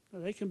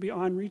 They can be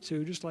ornery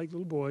too, just like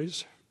little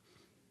boys.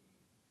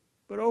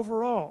 But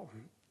overall,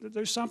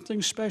 there's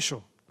something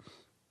special.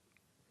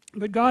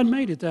 But God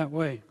made it that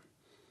way.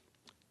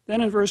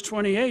 Then in verse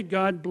 28,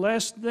 God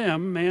blessed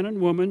them, man and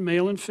woman,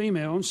 male and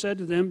female, and said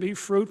to them, be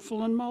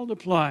fruitful and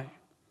multiply.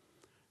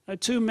 Now,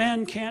 two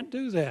men can't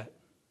do that.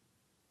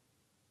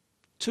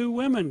 Two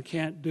women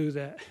can't do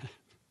that.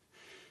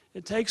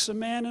 It takes a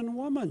man and a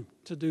woman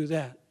to do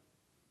that.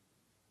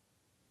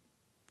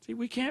 See,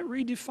 we can't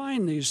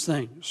redefine these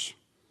things.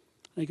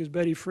 I think as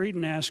Betty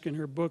Friedan asked in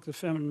her book, The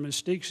Feminine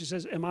Mystique, she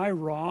says, am I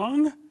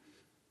wrong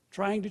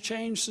trying to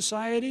change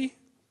society?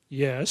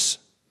 Yes.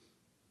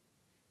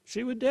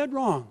 She was dead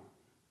wrong.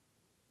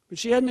 But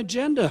she had an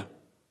agenda.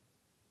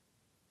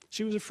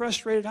 She was a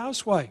frustrated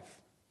housewife.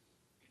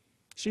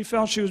 She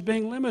felt she was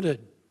being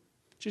limited.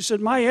 She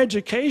said, my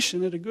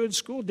education at a good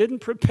school didn't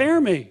prepare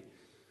me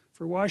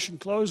for washing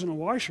clothes in a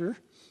washer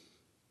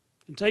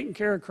and taking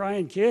care of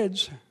crying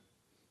kids.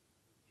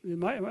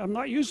 I'm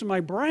not using my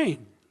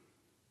brain.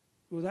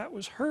 Well, that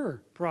was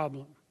her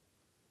problem.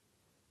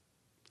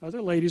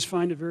 Other ladies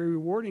find it very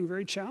rewarding,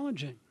 very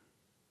challenging.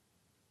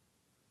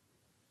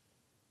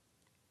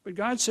 But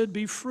God said,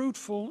 be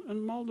fruitful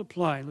and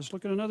multiply. Let's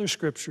look at another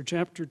scripture,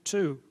 chapter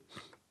 2,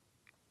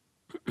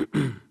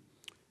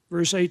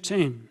 verse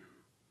 18.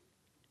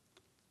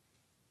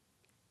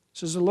 It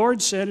says, the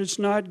Lord said, it's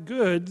not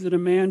good that a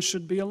man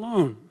should be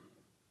alone.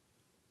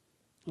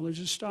 Well, let's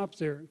just stop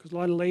there, because a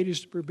lot of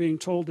ladies are being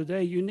told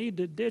today, you need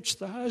to ditch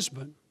the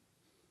husband.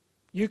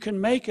 You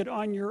can make it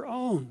on your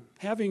own.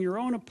 Having your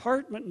own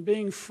apartment and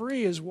being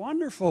free is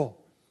wonderful.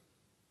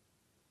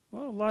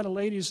 Well, a lot of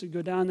ladies that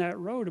go down that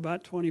road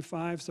about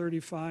 25,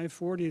 35,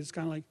 40, it's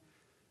kind of like,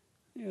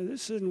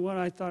 this isn't what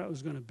I thought it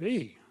was going to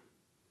be.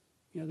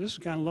 This is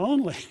kind of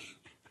lonely.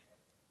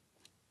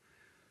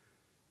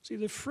 See,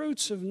 the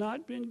fruits have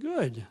not been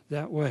good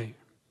that way.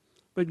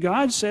 But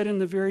God said in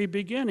the very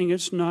beginning,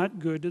 it's not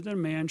good that a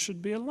man should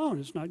be alone.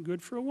 It's not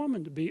good for a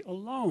woman to be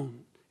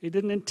alone. He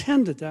didn't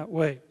intend it that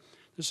way.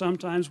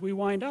 Sometimes we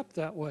wind up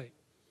that way.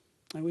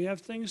 And we have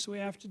things we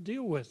have to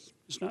deal with.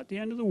 It's not the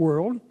end of the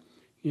world.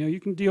 You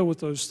can deal with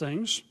those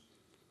things.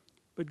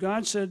 But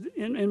God said,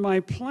 in my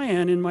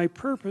plan, in my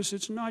purpose,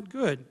 it's not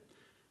good.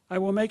 I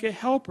will make a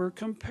helper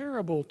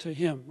comparable to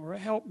him, or a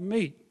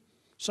helpmeet,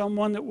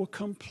 someone that will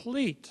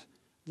complete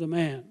the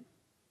man.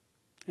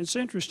 It's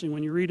interesting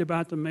when you read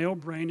about the male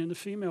brain and the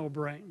female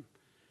brain,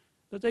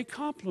 that they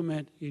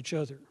complement each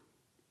other.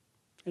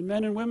 And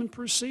men and women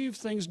perceive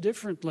things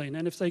differently. And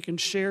then if they can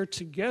share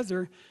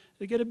together,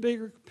 they get a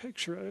bigger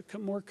picture, a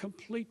more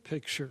complete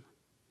picture.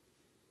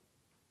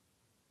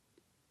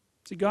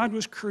 See, God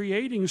was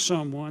creating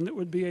someone that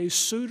would be a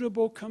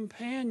suitable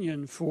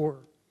companion for.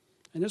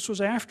 And this was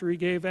after he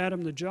gave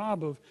Adam the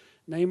job of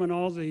naming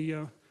all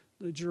the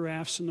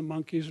giraffes and the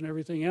monkeys and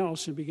everything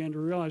else, and began to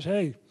realize,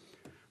 hey,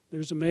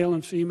 there's a male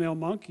and female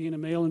monkey and a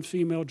male and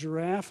female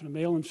giraffe and a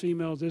male and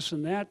female this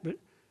and that, but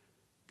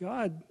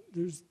God,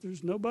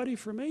 there's nobody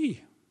for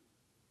me.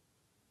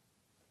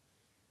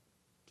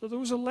 So there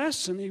was a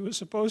lesson he was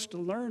supposed to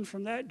learn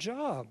from that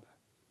job.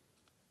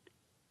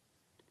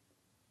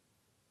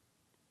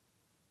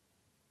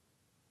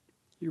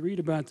 You read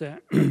about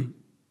that. And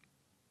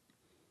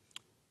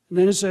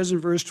then it says in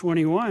verse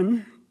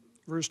 21,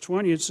 verse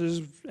 20, it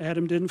says,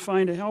 Adam didn't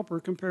find a helper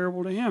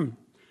comparable to him.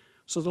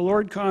 So the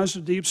Lord caused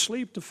a deep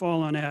sleep to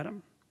fall on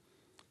Adam.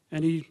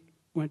 And he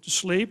went to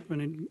sleep,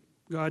 and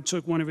God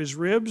took one of his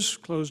ribs,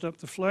 closed up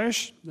the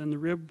flesh. Then the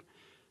rib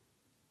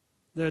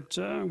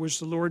that which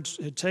the Lord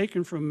had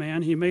taken from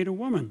man, he made a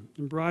woman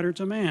and brought her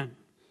to man.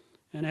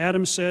 And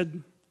Adam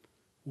said,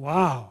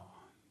 wow,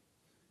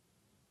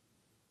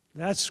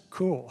 that's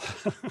cool.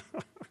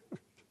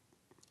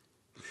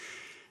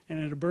 And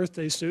in a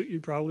birthday suit,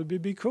 you'd probably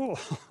be cool.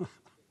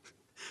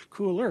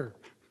 Cooler.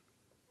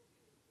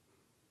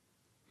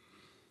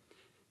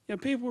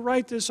 People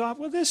write this off.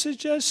 Well, this is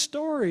just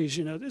stories.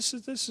 This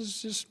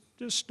is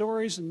just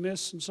stories and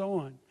myths and so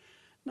on.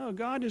 No,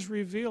 God is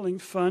revealing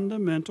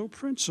fundamental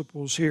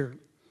principles here,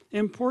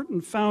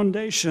 important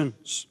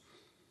foundations.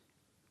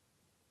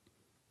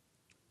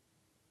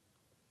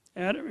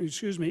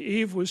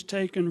 Eve was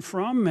taken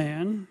from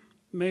man,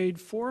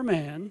 made for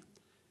man,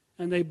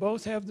 and they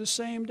both have the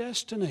same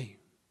destiny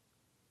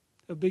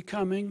of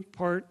becoming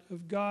part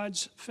of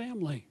God's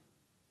family.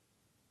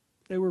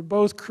 They were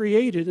both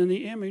created in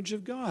the image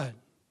of God.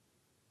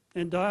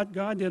 And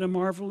God did a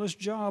marvelous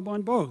job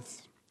on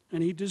both.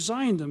 And he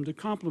designed them to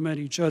complement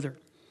each other.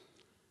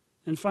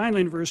 And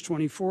finally, in verse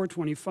 24,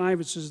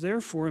 25, it says,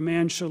 "Therefore a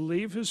man shall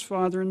leave his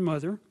father and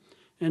mother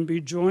and be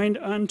joined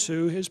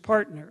unto his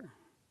partner."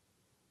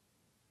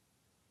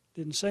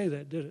 Didn't say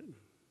that, did it?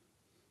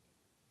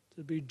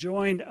 To be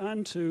joined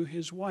unto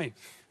his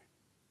wife.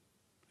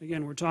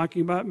 Again, we're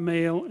talking about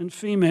male and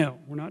female.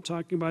 We're not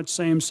talking about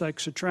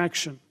same-sex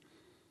attraction,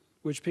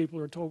 which people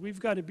are told we've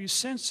got to be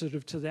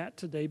sensitive to that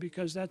today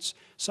because that's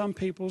some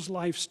people's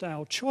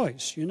lifestyle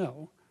choice,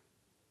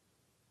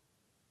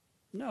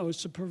 No,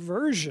 it's a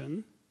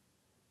perversion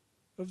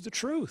of the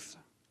truth.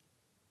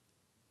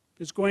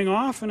 It's going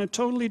off in a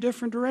totally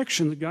different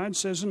direction that God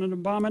says in an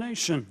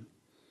abomination.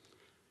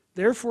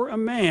 "Therefore a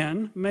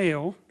man,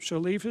 male, shall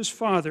leave his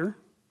father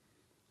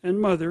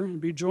and mother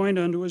and be joined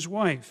unto his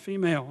wife,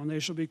 female, and they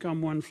shall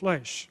become one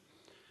flesh."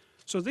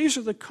 So these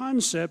are the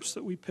concepts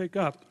that we pick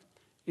up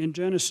in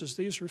Genesis.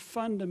 These are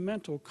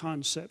fundamental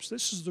concepts.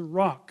 This is the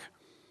rock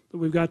that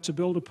we've got to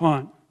build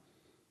upon.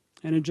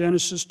 And in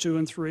Genesis 2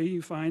 and 3,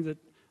 you find that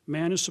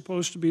man is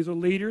supposed to be the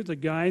leader, the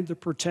guide, the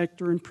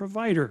protector, and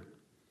provider.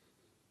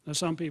 Now,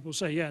 some people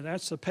say,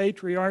 that's the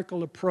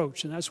patriarchal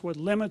approach, and that's what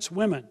limits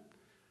women.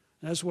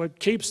 That's what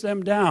keeps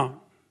them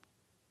down.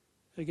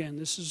 Again,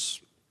 this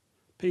is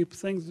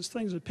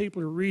things that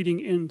people are reading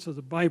into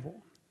the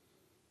Bible.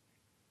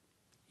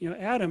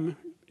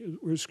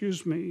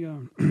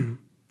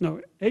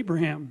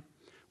 Abraham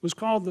was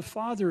called the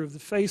father of the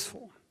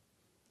faithful.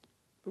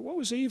 But what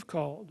was Eve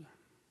called?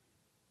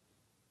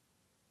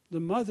 The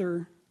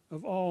mother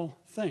of all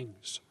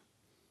things.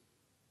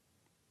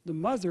 The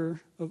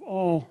mother of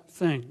all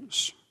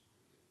things.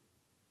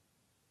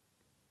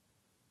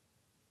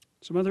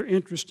 Some other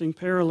interesting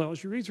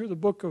parallels. You read through the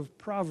book of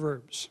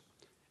Proverbs,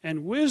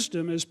 and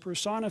wisdom is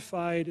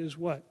personified as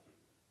what?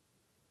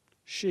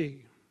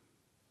 She.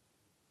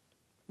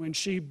 When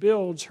she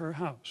builds her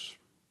house.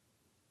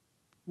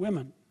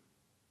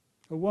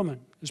 A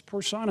woman is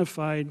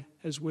personified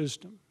as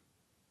wisdom.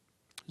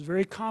 It's a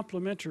very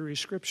complimentary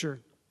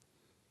scripture.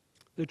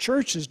 The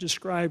church is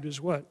described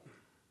as what?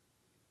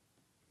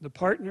 The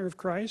partner of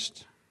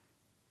Christ,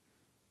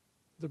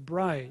 the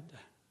bride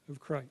of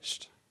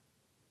Christ.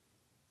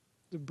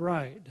 The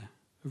bride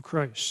of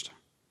Christ.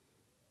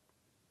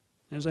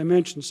 As I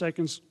mentioned,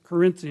 2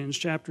 Corinthians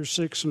chapter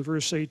 6 and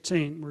verse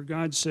 18, where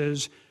God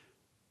says,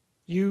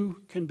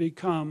 "You can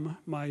become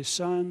my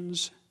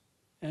sons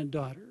and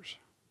daughters."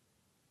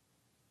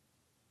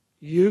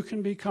 You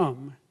can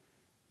become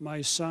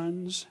my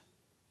sons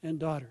and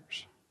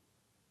daughters.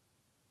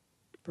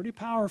 Pretty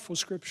powerful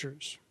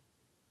scriptures.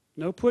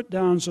 No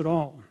put-downs at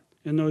all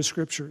in those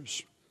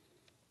scriptures.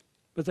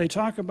 But they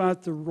talk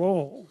about the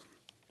role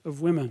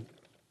of women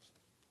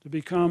to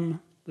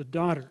become the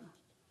daughter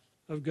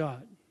of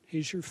God.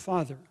 He's your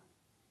father.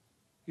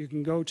 You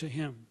can go to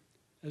him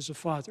as a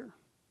father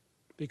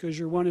because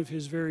you're one of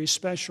his very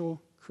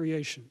special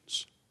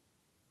creations.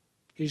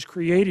 He's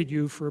created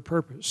you for a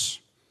purpose.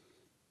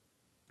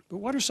 But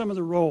what are some of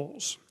the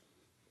roles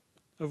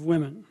of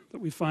women that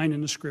we find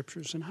in the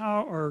scriptures, and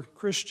how are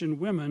Christian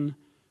women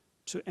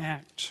to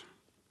act?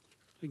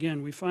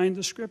 Again, we find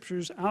the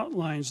scriptures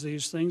outlines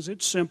these things.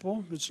 It's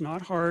simple. It's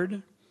not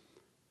hard.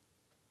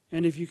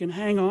 And if you can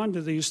hang on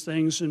to these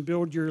things and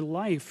build your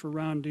life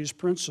around these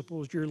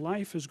principles, your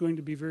life is going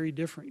to be very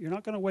different. You're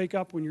not going to wake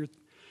up when you're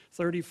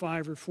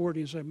 35 or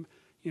 40 and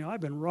say,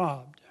 I've been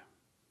robbed.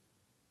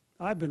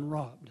 I've been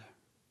robbed.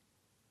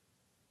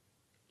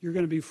 You're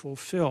going to be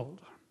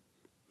fulfilled,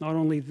 not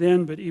only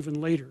then, but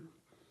even later.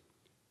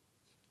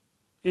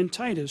 In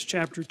Titus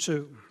chapter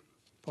 2,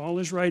 Paul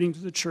is writing to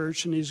the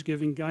church and he's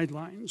giving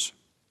guidelines.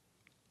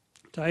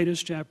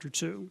 Titus chapter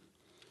 2,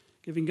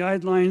 giving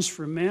guidelines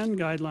for men,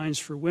 guidelines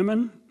for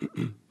women.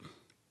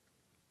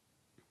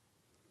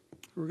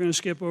 We're going to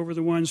skip over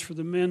the ones for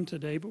the men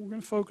today, but we're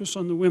going to focus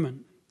on the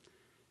women.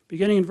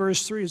 Beginning in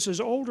verse 3, it says,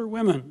 "Older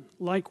women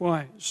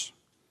likewise,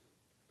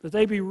 that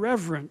they be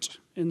reverent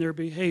in their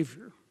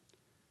behavior."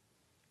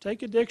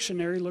 Take a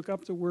dictionary, look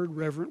up the word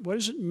reverent. What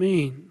does it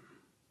mean?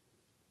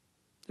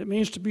 It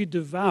means to be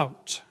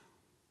devout,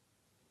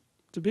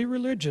 to be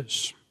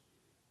religious.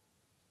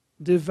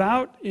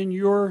 Devout in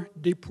your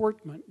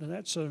deportment. Now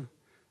that's a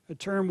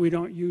term we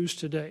don't use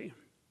today.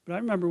 But I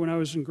remember when I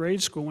was in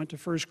grade school, went to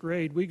first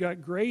grade, we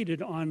got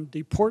graded on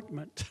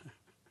deportment.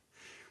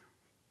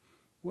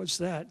 What's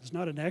that? It's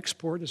not an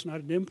export, it's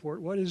not an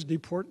import. What is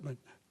deportment?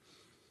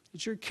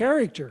 It's your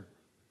character.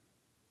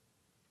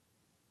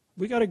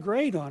 We got a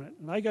grade on it,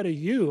 and I got a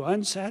U,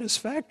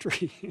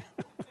 unsatisfactory.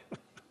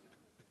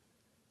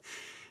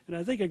 And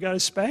I think I got a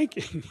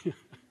spanking.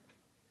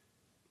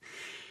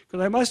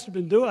 Because I must have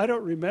been doing, I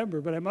don't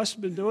remember, but I must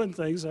have been doing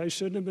things I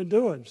shouldn't have been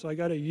doing. So I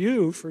got a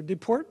U for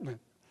deportment.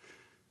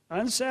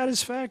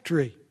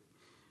 Unsatisfactory.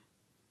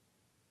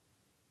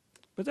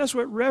 But that's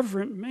what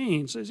reverent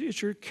means.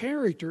 It's your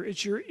character.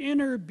 It's your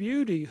inner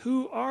beauty.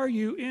 Who are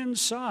you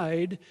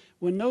inside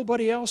when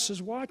nobody else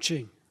is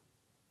watching?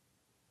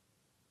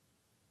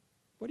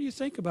 What do you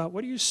think about?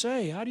 What do you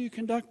say? How do you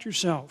conduct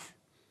yourself?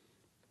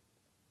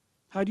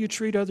 How do you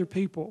treat other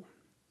people?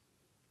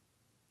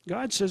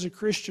 God says a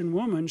Christian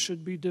woman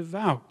should be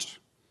devout.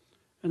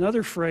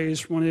 Another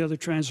phrase, one of the other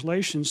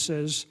translations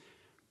says,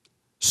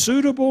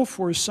 suitable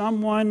for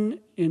someone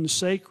in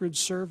sacred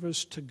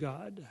service to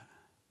God.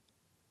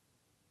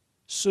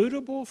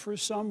 Suitable for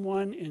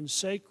someone in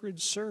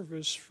sacred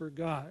service for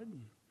God.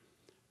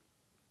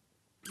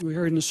 We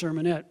heard in the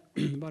sermonette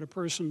about a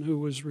person who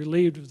was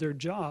relieved of their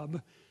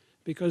job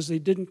because they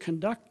didn't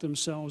conduct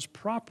themselves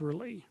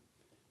properly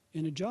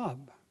in a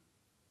job.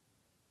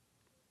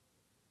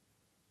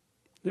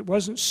 It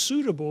wasn't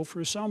suitable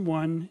for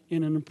someone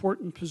in an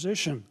important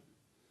position.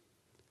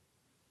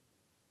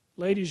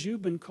 Ladies,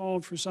 you've been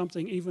called for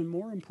something even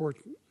more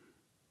important,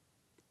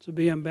 to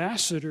be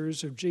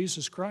ambassadors of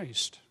Jesus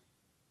Christ.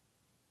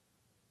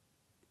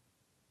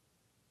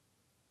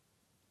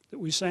 That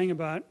we sang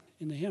about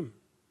in the hymn.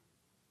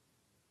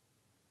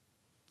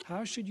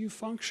 How should you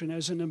function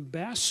as an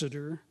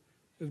ambassador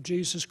of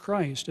Jesus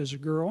Christ, as a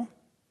girl,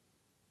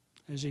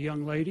 as a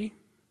young lady,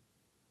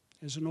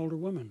 as an older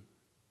woman?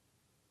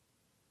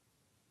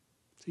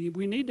 See,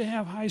 we need to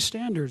have high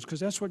standards because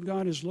that's what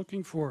God is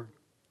looking for.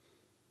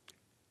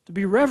 To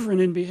be reverent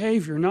in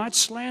behavior, not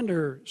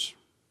slanderers,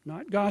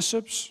 not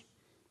gossips.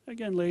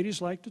 Again, ladies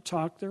like to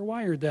talk, they're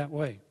wired that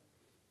way.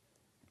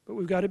 But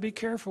we've got to be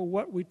careful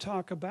what we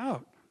talk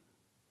about.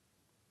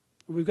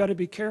 We've got to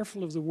be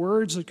careful of the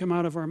words that come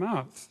out of our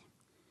mouth.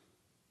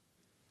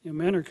 You know,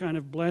 men are kind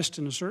of blessed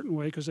in a certain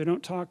way because they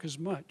don't talk as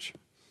much.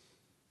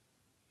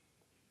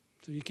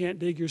 So you can't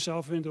dig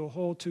yourself into a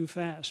hole too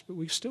fast, but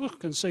we still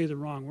can say the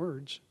wrong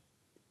words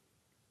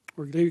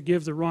or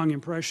give the wrong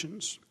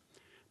impressions.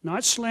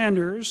 Not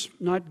slanderers,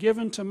 not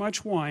given to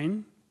much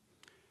wine,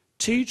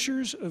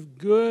 teachers of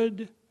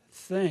good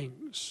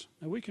things.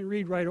 Now we can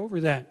read right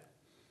over that.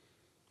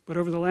 But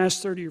over the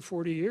last 30 or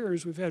 40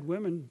 years, we've had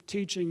women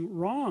teaching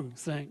wrong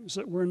things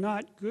that were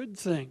not good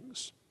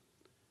things.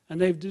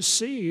 And they've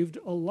deceived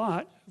a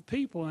lot of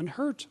people and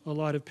hurt a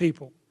lot of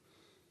people.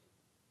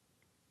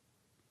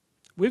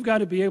 We've got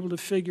to be able to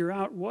figure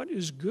out what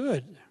is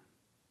good.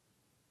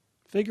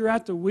 Figure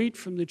out the wheat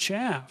from the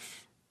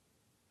chaff.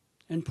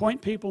 And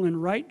point people in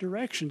right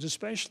directions,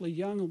 especially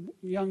young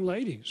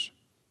ladies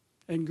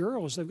and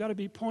girls. They've got to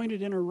be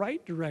pointed in a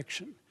right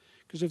direction.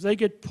 Because if they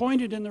get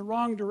pointed in the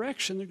wrong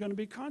direction, there are going to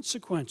be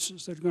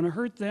consequences that are going to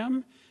hurt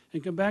them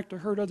and come back to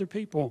hurt other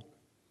people.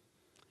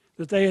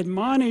 That they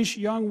admonish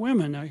young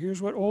women. Now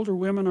here's what older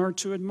women are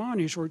to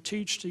admonish or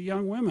teach to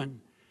young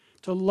women.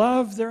 To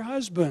love their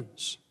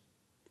husbands.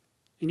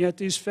 And yet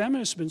these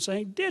feminists have been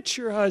saying, ditch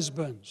your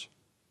husbands.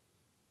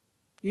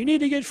 You need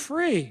to get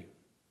free.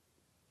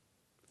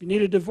 If you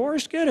need a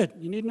divorce, get it.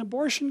 You need an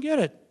abortion, get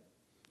it.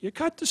 You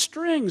cut the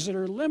strings that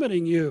are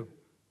limiting you.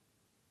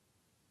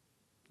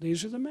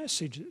 These are the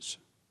messages.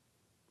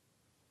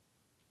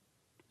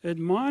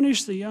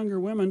 Admonish the younger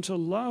women to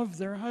love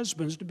their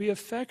husbands, to be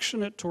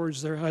affectionate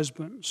towards their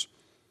husbands.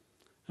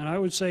 And I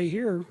would say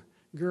here,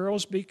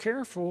 girls, be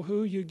careful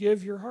who you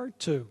give your heart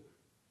to.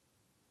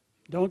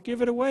 Don't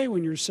give it away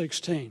when you're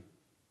 16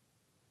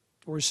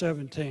 or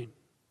 17.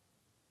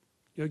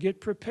 You'll get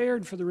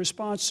prepared for the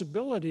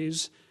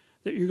responsibilities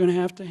that you're going to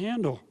have to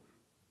handle.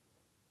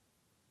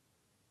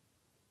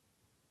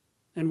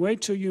 And wait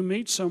till you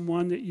meet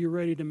someone that you're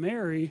ready to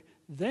marry,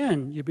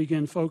 then you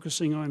begin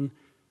focusing on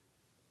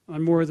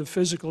more of the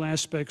physical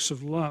aspects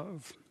of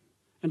love.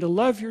 And to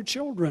love your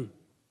children.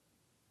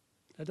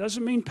 That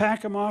doesn't mean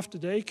pack them off to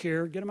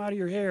daycare, get them out of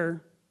your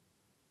hair.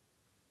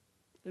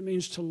 That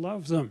means to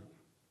love them.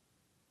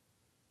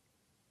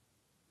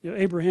 You know,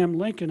 Abraham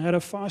Lincoln had a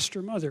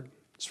foster mother.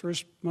 His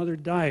first mother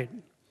died.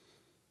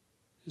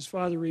 His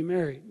father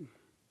remarried.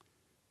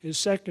 The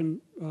second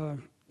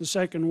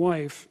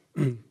wife,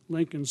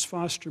 Lincoln's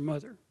foster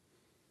mother.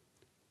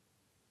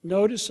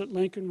 Notice that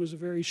Lincoln was a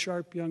very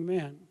sharp young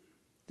man.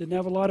 Didn't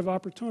have a lot of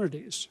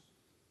opportunities,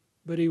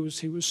 but he was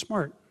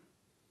smart.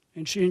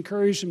 And she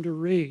encouraged him to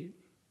read.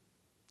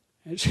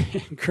 And she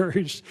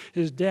encouraged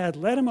his dad,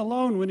 let him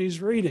alone when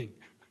he's reading.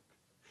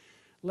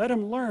 Let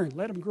him learn,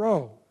 let him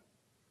grow.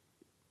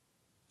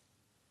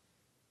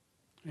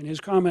 And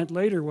his comment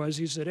later was,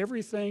 he said,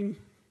 everything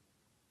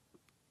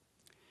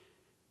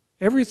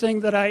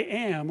that I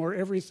am or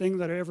everything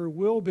that I ever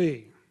will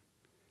be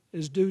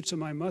is due to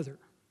my mother.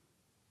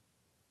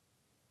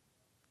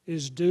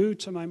 Is due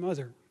to my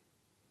mother.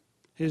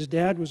 His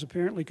dad was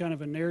apparently kind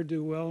of a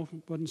ne'er-do-well,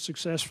 wasn't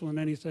successful in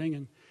anything,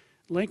 and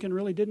Lincoln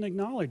really didn't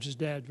acknowledge his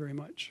dad very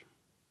much.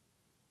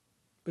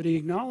 But he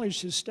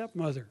acknowledged his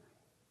stepmother.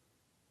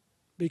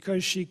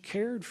 because she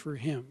cared for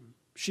him.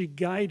 She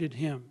guided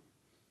him.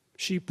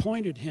 She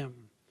pointed him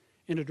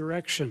in a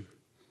direction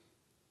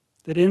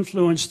that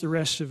influenced the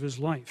rest of his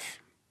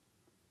life.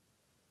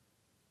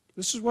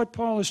 This is what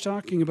Paul is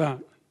talking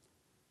about.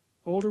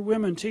 Older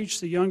women teach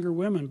the younger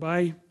women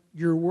by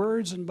your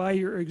words and by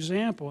your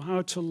example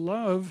how to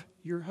love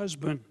your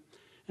husband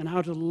and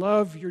how to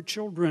love your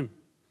children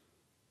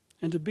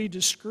and to be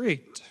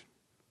discreet.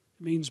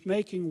 It means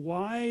making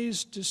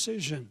wise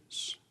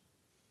decisions.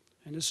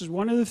 And this is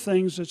one of the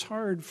things that's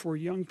hard for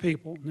young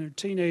people in their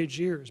teenage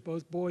years,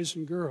 both boys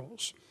and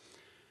girls.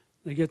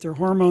 They get their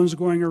hormones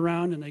going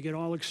around and they get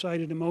all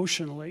excited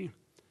emotionally,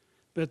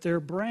 but their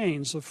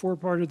brains, the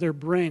forepart of their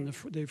brain,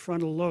 the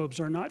frontal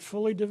lobes, are not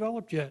fully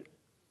developed yet.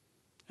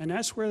 And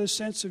that's where the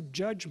sense of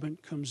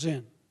judgment comes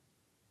in.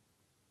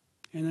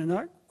 And they're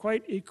not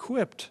quite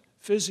equipped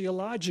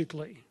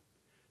physiologically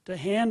to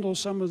handle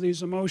some of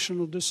these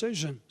emotional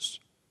decisions.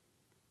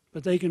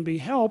 But they can be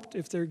helped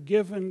if they're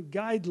given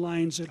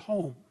guidelines at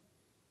home.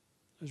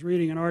 I was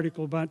reading an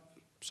article about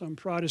some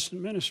Protestant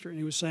minister, and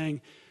he was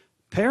saying,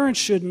 parents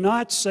should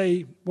not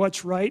say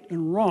what's right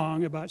and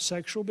wrong about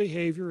sexual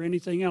behavior or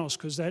anything else,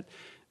 because that,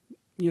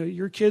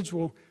 your kids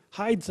will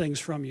hide things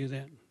from you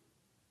then.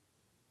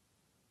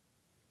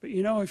 But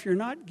if you're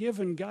not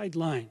given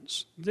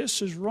guidelines,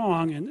 this is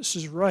wrong and this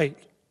is right,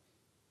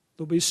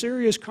 there'll be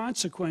serious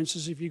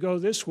consequences if you go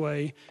this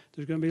way.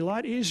 There's going to be a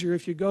lot easier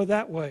if you go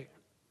that way.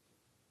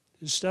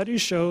 The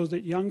studies show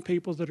that young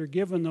people that are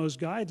given those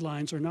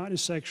guidelines are not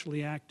as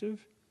sexually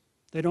active.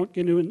 They don't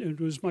get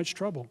into as much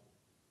trouble.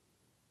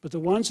 But the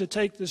ones that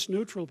take this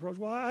neutral approach,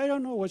 well, I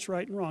don't know what's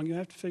right and wrong, you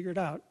have to figure it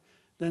out,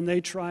 then they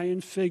try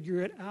and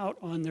figure it out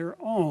on their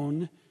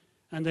own,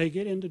 and they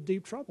get into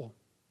deep trouble.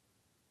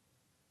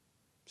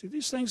 See,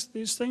 these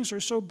things are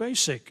so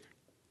basic.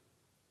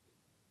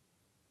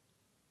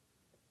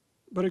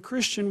 But a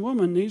Christian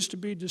woman needs to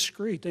be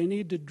discreet. They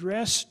need to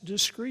dress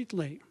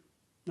discreetly,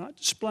 not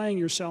displaying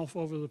yourself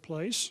over the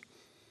place,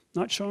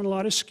 not showing a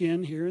lot of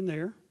skin here and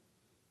there.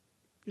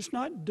 Just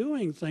not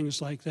doing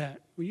things like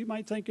that. Well, you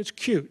might think it's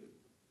cute,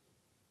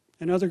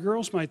 and other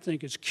girls might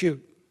think it's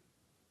cute.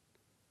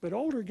 But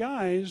older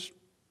guys,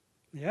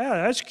 yeah,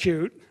 that's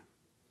cute.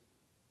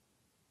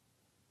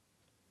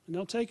 And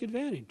they'll take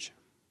advantage.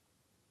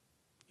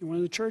 In one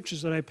of the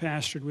churches that I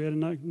pastored, we had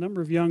a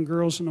number of young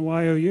girls in the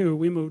YOU.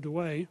 We moved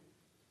away.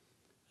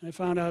 And I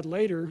found out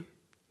later,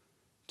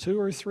 2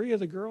 or 3 of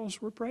the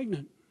girls were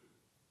pregnant.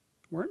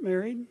 Weren't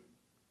married.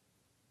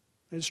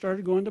 They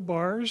started going to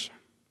bars.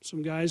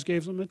 Some guys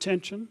gave them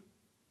attention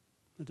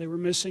that they were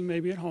missing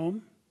maybe at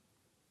home.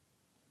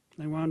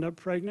 They wound up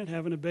pregnant,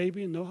 having a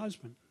baby, and no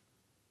husband.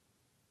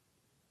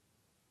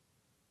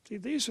 See,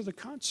 these are the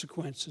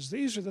consequences.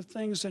 These are the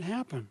things that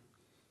happen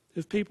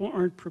if people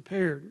aren't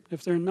prepared,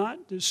 if they're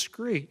not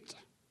discreet,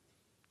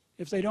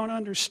 if they don't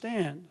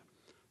understand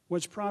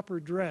what's proper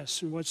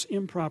dress and what's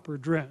improper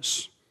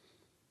dress,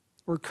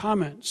 or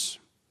comments.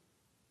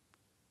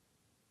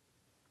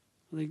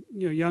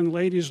 Young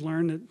ladies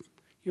learn that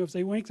if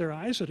they wink their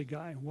eyes at a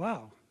guy,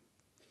 wow,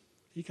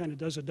 he kind of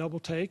does a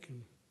double take,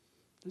 and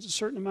there's a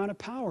certain amount of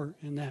power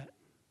in that.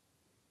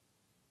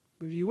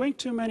 But if you wink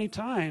too many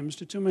times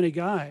to too many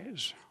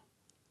guys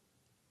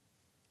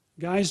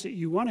that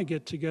you want to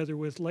get together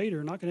with later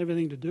are not going to have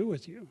anything to do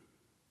with you,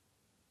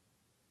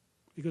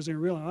 because they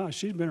realize, oh,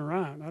 she's been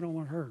around, I don't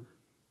want her.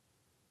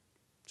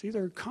 See,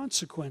 there are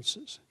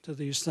consequences to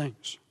these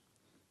things.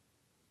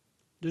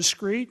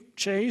 Discreet,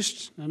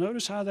 chaste. Now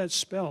notice how that's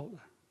spelled.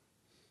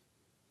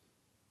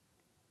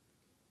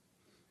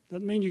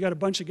 Doesn't mean you got a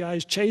bunch of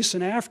guys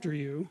chasing after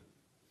you.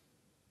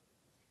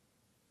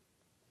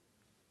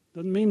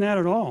 Doesn't mean that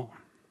at all.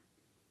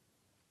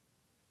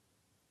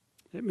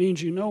 It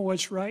means you know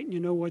what's right and you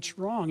know what's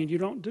wrong, and you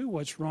don't do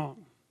what's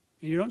wrong.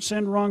 And you don't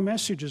send wrong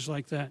messages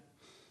like that.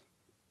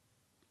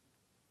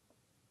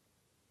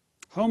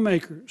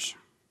 Homemakers.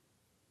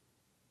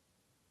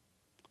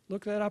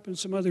 Look that up in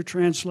some other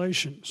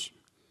translations.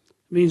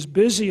 It means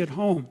busy at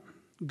home,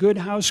 good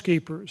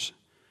housekeepers,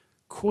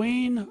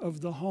 queen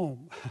of the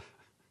home.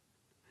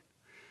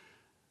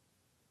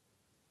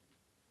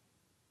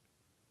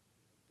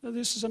 Now,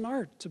 this is an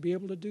art to be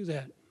able to do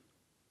that.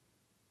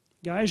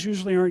 Guys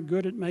usually aren't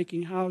good at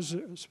making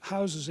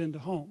houses into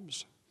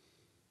homes.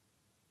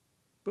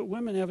 But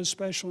women have a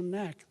special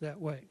knack that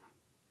way,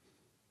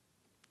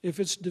 if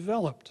it's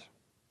developed.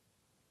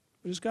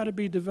 But it's got to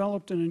be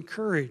developed and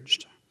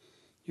encouraged.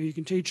 You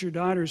can teach your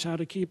daughters how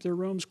to keep their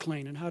rooms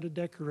clean and how to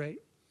decorate.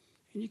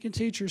 And you can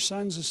teach your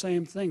sons the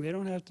same thing. They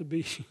don't have to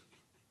be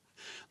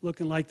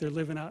looking like they're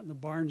living out in the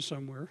barn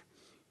somewhere.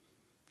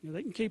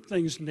 They can keep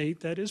things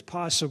neat. That is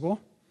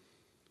possible.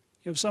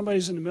 If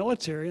somebody's in the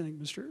military, I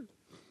think Mr.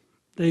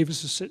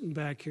 Davis is sitting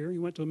back here. He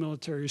went to a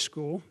military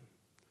school.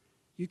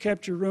 You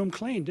kept your room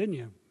clean, didn't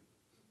you?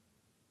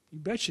 You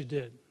bet you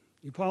did.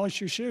 You polished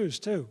your shoes,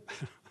 too.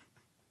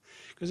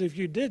 Because if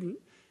you didn't,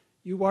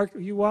 you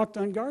walked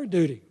on guard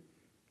duty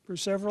for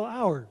several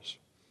hours.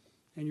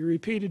 And you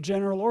repeated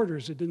general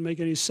orders that didn't make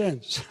any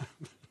sense.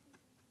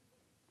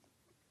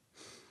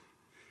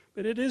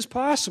 But it is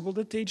possible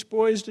to teach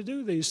boys to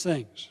do these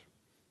things.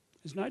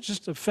 It's not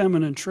just a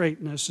feminine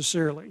trait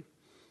necessarily.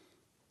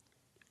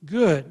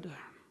 Good.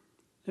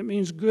 It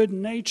means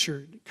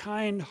good-natured,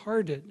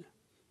 kind-hearted,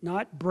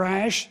 not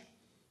brash,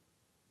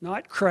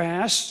 not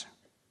crass,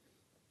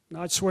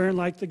 not swearing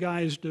like the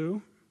guys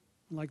do,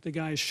 like the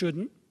guys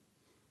shouldn't.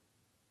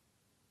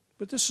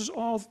 But this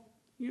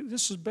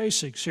is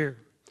basics here.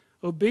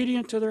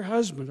 Obedient to their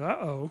husband.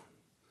 Uh-oh.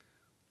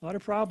 A lot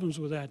of problems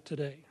with that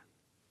today.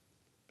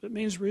 It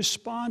means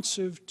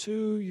responsive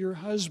to your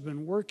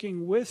husband,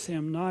 working with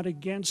him, not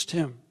against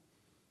him.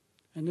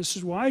 And this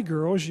is why,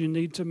 girls, you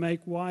need to make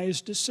wise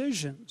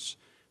decisions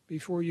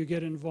before you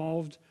get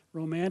involved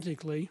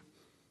romantically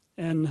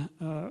and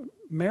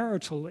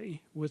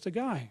maritally with a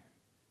guy.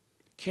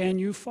 Can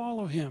you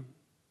follow him?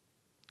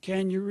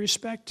 Can you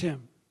respect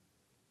him?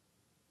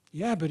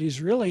 Yeah, but he's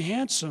really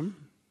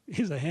handsome.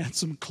 He's a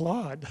handsome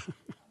clod.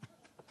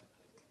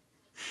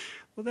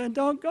 Well, then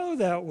don't go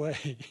that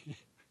way.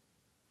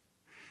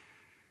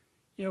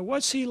 You know,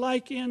 what's he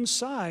like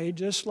inside,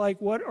 just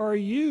like what are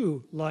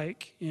you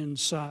like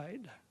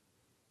inside?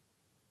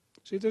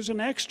 See, there's an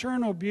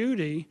external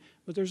beauty,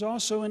 but there's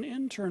also an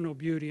internal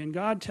beauty, and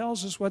God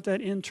tells us what that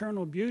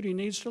internal beauty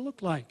needs to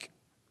look like.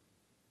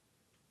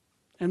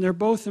 And they're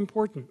both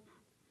important.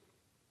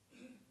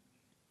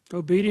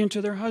 Obedient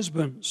to their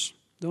husbands.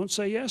 Don't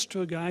say yes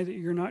to a guy that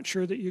you're not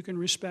sure that you can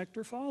respect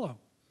or follow.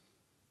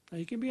 Now,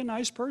 he can be a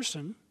nice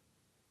person,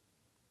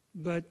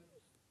 but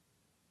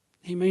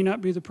he may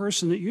not be the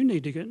person that you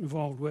need to get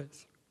involved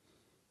with.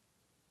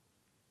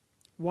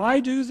 Why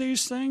do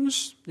these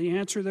things? The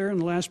answer there in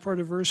the last part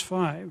of verse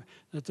 5,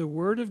 that the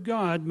word of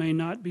God may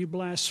not be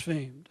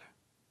blasphemed.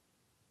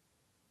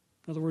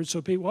 In other words,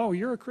 so people, oh,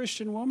 you're a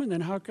Christian woman,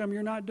 then how come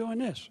you're not doing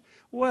this?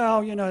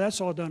 Well, you know,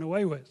 that's all done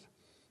away with.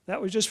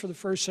 That was just for the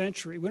first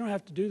century. We don't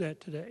have to do that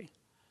today.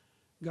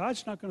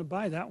 God's not going to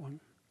buy that one.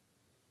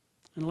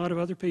 And a lot of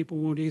other people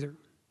won't either.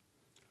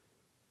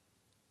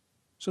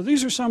 So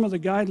these are some of the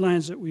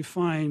guidelines that we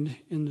find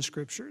in the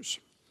Scriptures.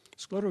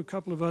 Let's go to a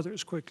couple of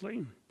others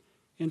quickly.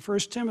 In 1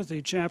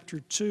 Timothy chapter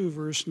 2,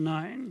 verse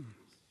 9.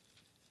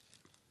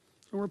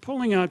 So we're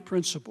pulling out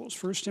principles.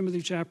 1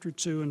 Timothy chapter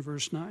 2 and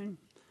verse 9.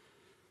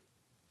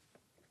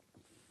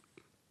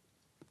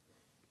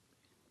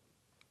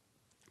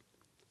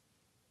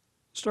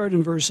 Start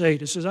in verse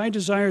 8. It says, I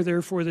desire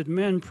therefore that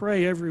men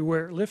pray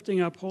everywhere,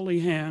 lifting up holy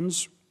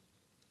hands,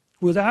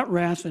 without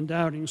wrath and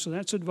doubting. So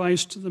that's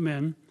advice to the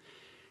men.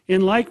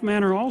 In like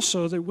manner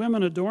also that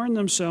women adorn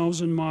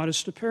themselves in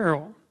modest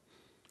apparel,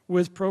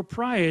 with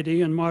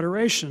propriety and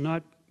moderation,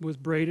 not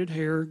with braided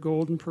hair,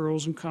 golden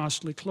pearls, and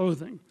costly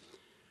clothing.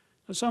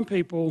 Now, some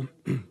people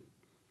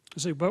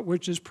say, but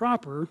which is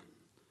proper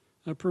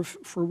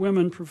for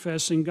women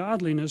professing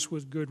godliness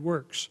with good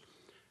works.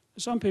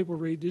 Some people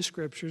read these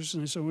scriptures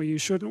and they say, well, you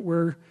shouldn't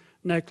wear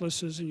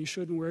necklaces and you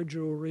shouldn't wear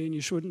jewelry and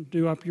you shouldn't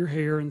do up your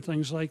hair and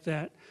things like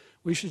that.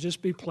 We should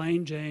just be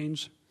plain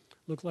Janes,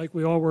 look like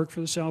we all work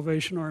for the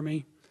Salvation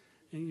Army,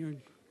 and you're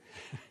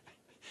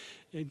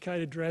and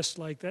kind of dressed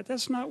like that.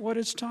 That's not what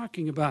it's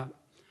talking about.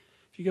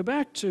 If you go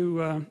back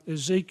to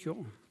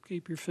Ezekiel,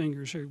 keep your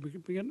fingers here.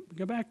 We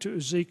go back to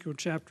Ezekiel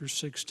chapter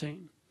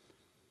 16,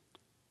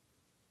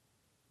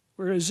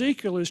 where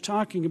Ezekiel is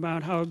talking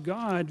about how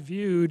God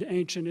viewed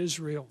ancient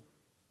Israel,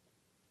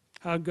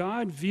 how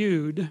God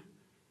viewed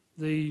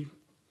the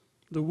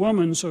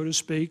woman, so to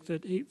speak,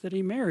 that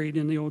he married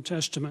in the Old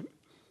Testament.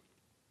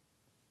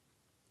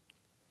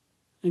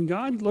 And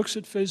God looks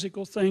at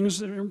physical things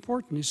that are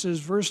important. He says,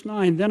 verse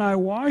 9, then I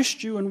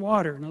washed you in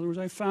water. In other words,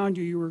 I found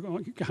you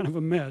were kind of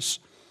a mess.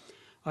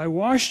 I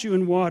washed you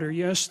in water,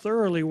 yes,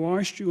 thoroughly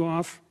washed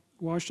off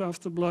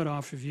the blood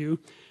off of you,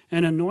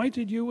 and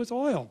anointed you with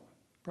oil,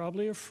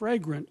 probably a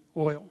fragrant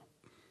oil.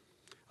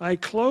 I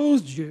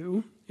clothed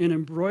you in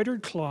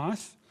embroidered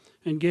cloth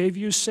and gave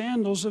you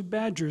sandals of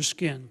badger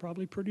skin,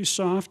 probably pretty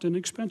soft and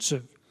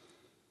expensive.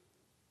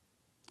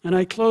 And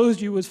I clothed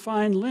you with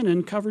fine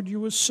linen, covered you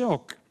with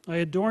silk. I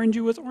adorned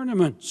you with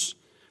ornaments,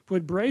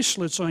 put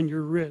bracelets on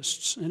your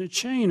wrists and a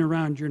chain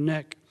around your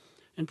neck,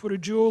 and put a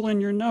jewel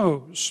in your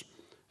nose,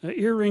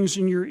 earrings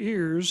in your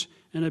ears,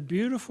 and a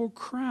beautiful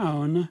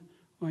crown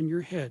on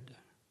your head.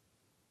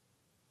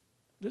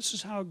 This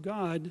is how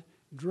God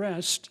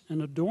dressed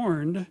and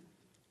adorned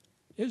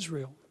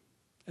Israel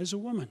as a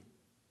woman.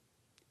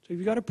 So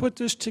you've got to put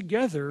this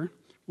together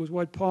with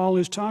what Paul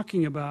is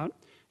talking about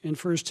in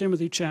 1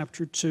 Timothy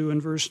chapter 2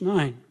 and verse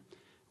 9.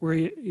 Where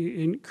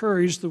he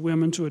encouraged the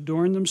women to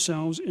adorn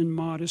themselves in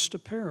modest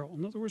apparel.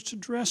 In other words, to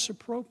dress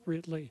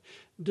appropriately,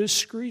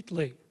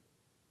 discreetly.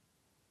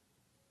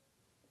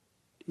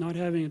 Not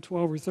having a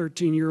 12 or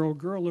 13-year-old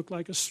girl look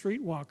like a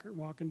streetwalker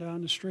walking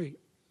down the street,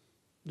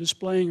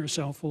 displaying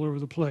herself all over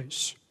the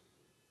place.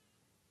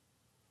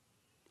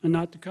 And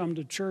not to come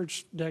to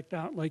church decked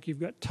out like you've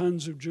got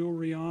tons of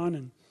jewelry on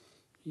and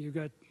you've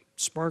got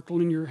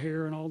sparkle in your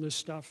hair and all this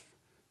stuff.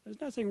 There's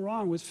nothing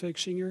wrong with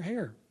fixing your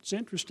hair. It's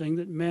interesting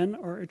that men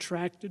are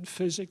attracted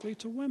physically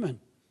to women.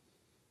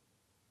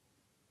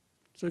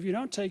 So if you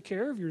don't take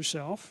care of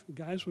yourself,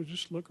 guys will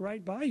just look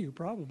right by you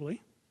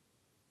probably.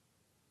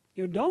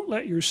 Don't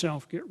let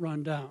yourself get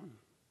run down.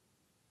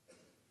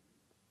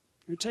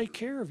 Take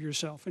care of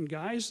yourself. And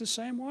guys, the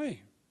same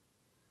way.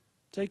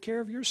 Take care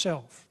of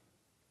yourself.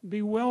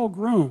 Be well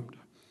groomed.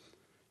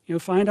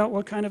 Find out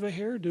what kind of a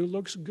hairdo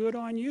looks good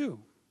on you.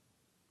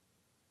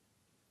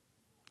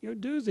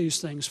 Do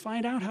these things.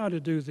 Find out how to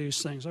do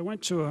these things. I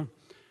went to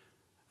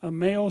a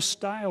male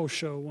style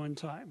show one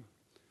time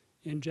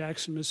in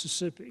Jackson,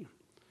 Mississippi.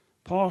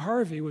 Paul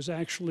Harvey was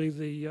actually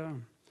the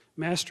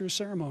master of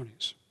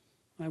ceremonies.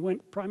 I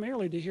went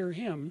primarily to hear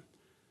him,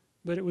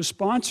 but it was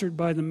sponsored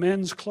by the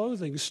men's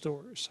clothing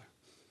stores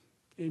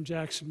in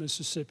Jackson,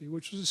 Mississippi,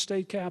 which was the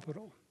state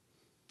capital.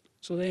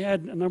 So they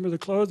had a number of the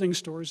clothing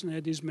stores, and they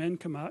had these men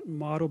come out and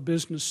model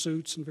business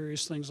suits and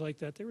various things like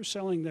that. They were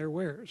selling their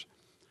wares.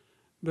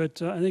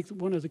 But I think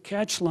one of the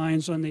catch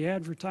lines on the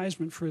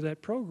advertisement for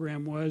that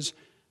program was,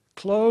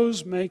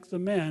 clothes make the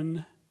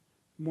men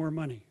more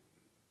money.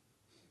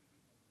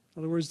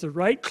 In other words, the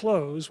right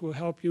clothes will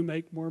help you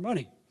make more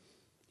money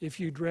if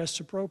you dress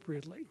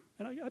appropriately.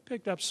 And I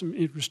picked up some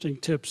interesting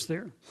tips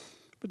there.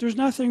 But there's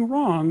nothing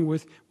wrong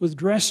with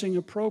dressing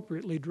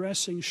appropriately,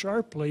 dressing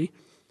sharply.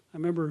 I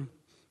remember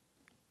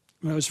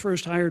when I was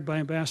first hired by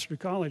Ambassador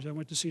College, I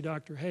went to see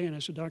Dr. Hay, and I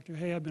said, Dr.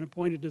 Hay, I've been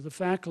appointed to the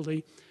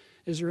faculty.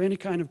 Is there any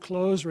kind of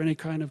clothes or any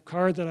kind of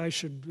car that I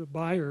should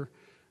buy or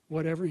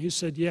whatever? He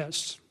said,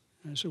 yes.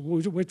 I said,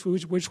 well,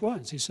 which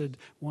ones? He said,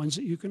 ones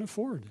that you can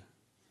afford.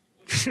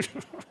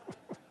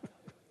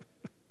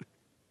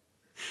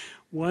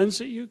 Ones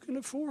that you can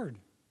afford.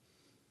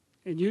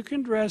 And you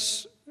can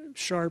dress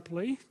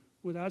sharply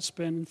without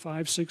spending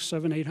 $500,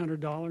 $600, $700,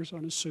 $800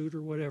 on a suit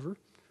or whatever,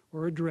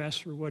 or a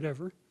dress or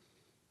whatever.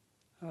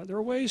 There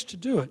are ways to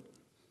do it.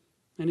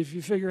 And if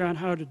you figure out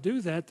how to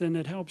do that, then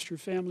it helps your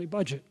family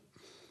budget.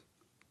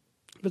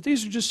 But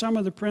these are just some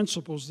of the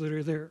principles that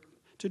are there.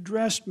 To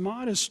dress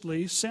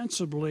modestly,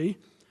 sensibly,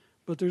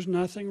 but there's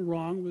nothing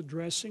wrong with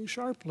dressing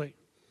sharply.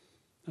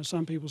 Now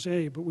some people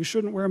say, hey, but we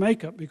shouldn't wear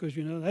makeup because,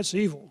 that's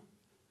evil.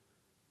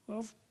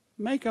 Well,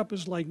 makeup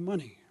is like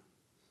money.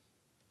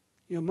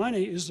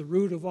 Money is the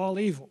root of all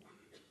evil.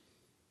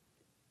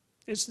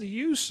 It's the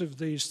use of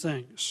these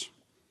things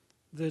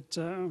that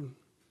I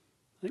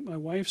think my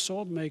wife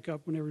sold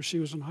makeup whenever she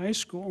was in high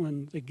school,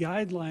 and the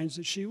guidelines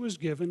that she was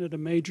given at a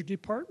major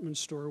department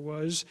store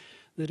was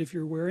that if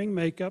you're wearing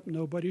makeup,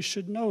 nobody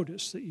should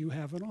notice that you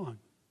have it on.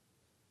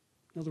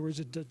 In other words,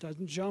 it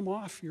doesn't jump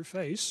off your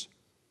face,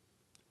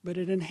 but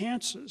it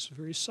enhances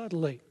very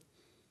subtly.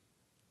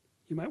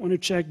 You might want to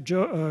check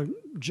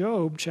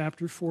Job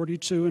chapter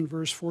 42 and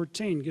verse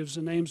 14, gives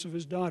the names of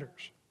his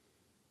daughters.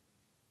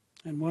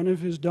 And one of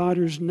his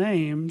daughters'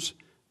 names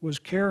was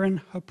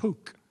Karen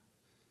Hapuk,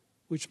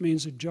 which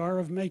means a jar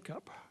of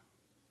makeup,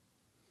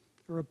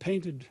 or a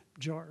painted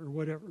jar, or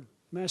whatever,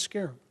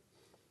 mascara.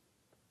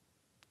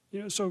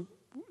 So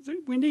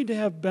we need to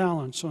have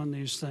balance on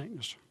these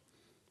things.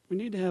 We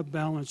need to have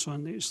balance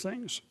on these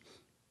things.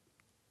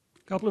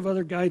 A couple of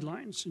other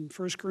guidelines in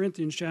 1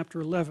 Corinthians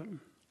chapter 11.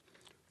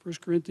 1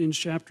 Corinthians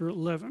chapter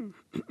 11.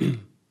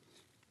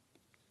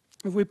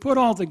 If we put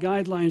all the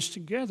guidelines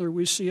together,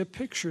 we see a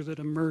picture that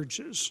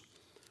emerges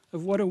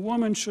of what a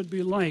woman should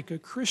be like, a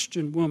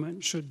Christian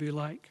woman should be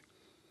like.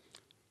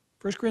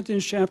 1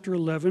 Corinthians chapter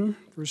 11,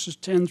 verses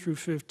 10 through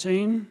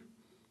 15,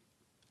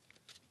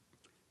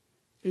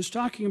 is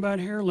talking about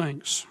hair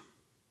lengths.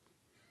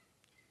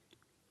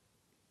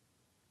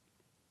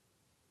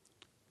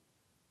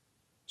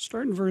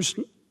 Start in verse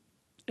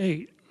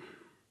 8.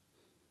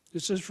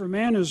 It says, for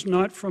man is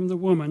not from the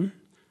woman,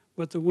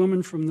 but the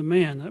woman from the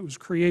man. That was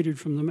created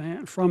from the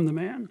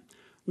man.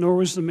 Nor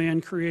was the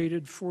man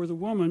created for the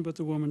woman, but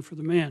the woman for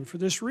the man. For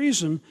this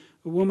reason,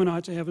 a woman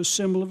ought to have a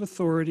symbol of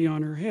authority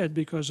on her head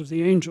because of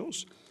the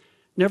angels.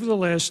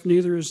 Nevertheless,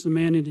 neither is the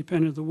man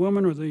independent of the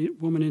woman, or the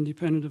woman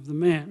independent of the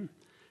man.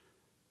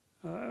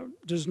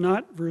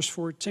 Verse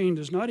 14,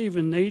 does not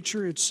even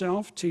nature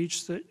itself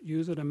teach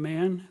that a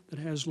man that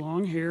has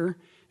long hair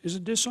is a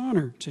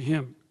dishonor to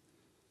him?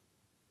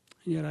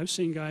 And yet I've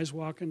seen guys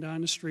walking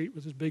down the street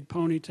with this big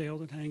ponytail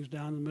that hangs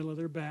down the middle of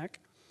their back.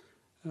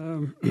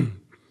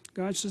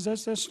 God says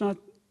that's not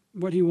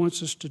what he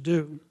wants us to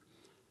do.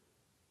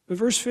 But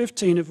verse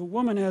 15, if a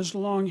woman has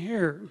long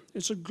hair,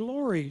 it's a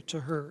glory to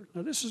her.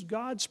 Now this is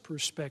God's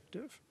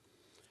perspective.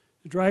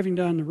 Driving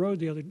down the road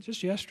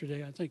just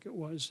yesterday, I think it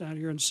was, down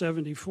here in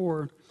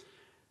 74,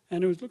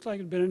 and it looked like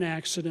it had been an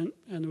accident,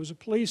 and there was a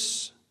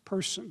police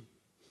person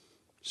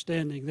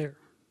standing there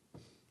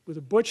with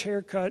a butch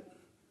haircut,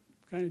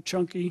 kind of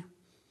chunky,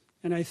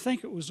 and I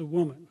think it was a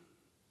woman.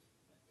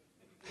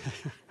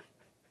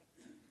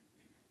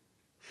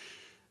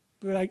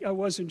 But I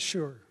wasn't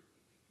sure,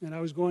 and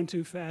I was going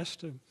too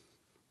fast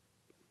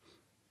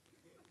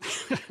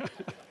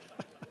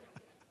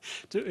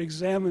to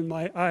examine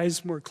my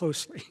eyes more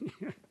closely.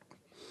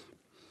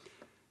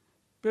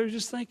 But I was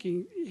just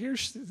thinking,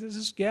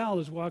 this gal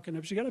is walking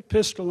up. She got a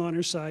pistol on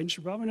her side, and she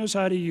probably knows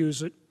how to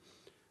use it,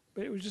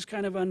 but it was just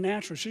kind of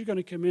unnatural. She's going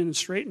to come in and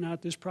straighten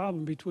out this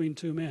problem between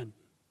two men.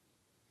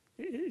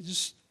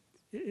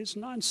 It's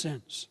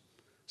nonsense.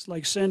 It's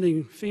like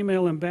sending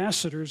female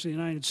ambassadors of the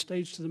United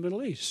States to the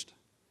Middle East.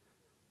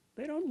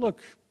 They don't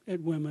look at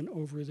women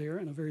over there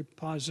in a very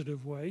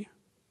positive way.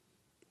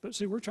 But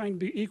see, we're trying to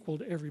be equal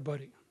to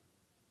everybody.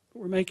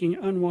 But we're making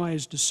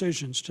unwise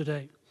decisions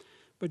today.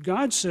 But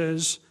God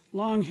says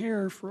long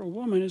hair for a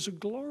woman is a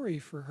glory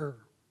for her.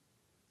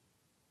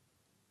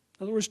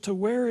 In other words, to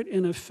wear it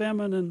in a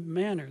feminine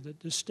manner that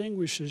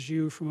distinguishes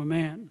you from a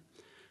man.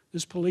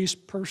 This police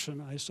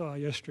person I saw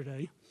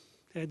yesterday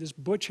had this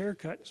butch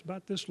haircut. It's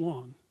about this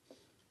long.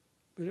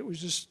 But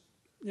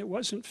it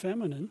wasn't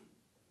feminine.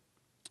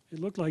 It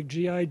looked like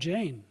G.I.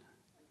 Jane.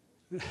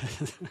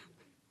 Let's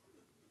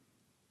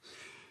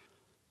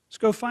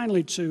go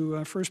finally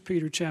to 1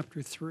 Peter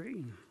chapter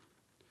 3,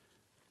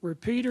 where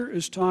Peter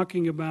is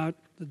talking about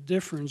the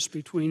difference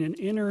between an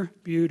inner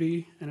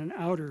beauty and an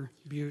outer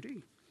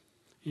beauty,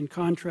 in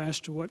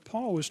contrast to what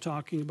Paul was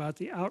talking about,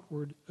 the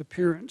outward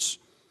appearance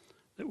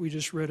that we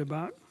just read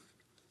about.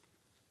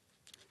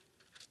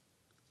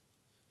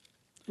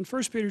 In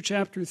 1 Peter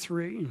chapter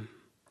 3, it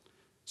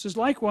says,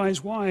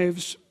 likewise,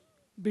 wives,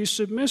 be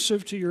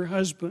submissive to your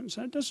husbands.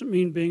 That doesn't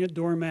mean being a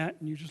doormat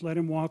and you just let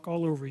him walk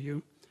all over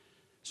you.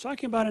 It's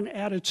talking about an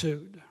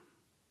attitude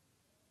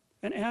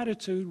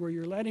where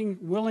you're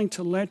willing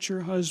to let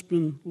your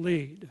husband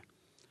lead.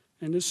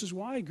 And this is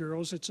why,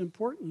 girls, it's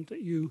important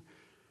that you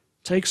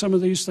take some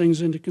of these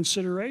things into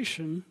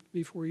consideration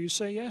before you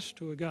say yes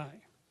to a guy.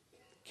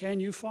 Can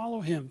you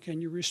follow him?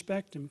 Can you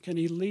respect him? Can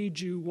he lead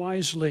you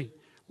wisely,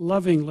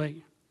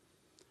 lovingly?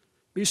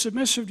 Be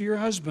submissive to your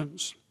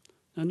husbands.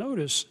 Now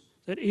notice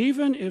that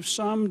even if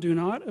some do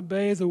not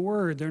obey the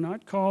word, they're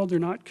not called, they're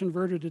not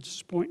converted at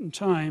this point in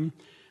time,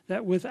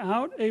 that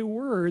without a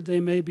word they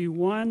may be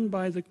won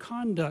by the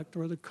conduct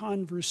or the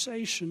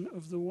conversation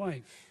of the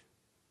wife.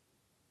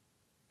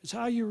 It's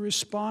how you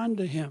respond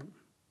to him,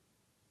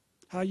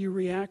 how you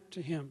react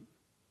to him.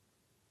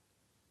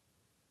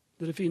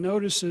 That if he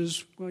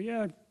notices, well,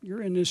 yeah,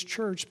 you're in this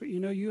church, but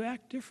you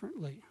act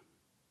differently.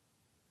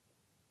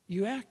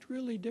 You act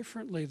really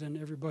differently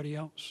than everybody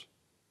else.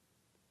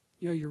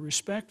 You're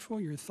respectful,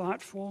 you're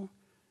thoughtful,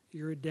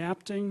 you're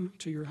adapting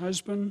to your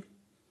husband.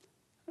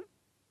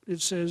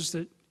 It says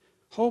that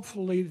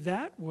hopefully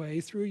that way,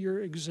 through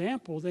your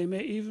example, they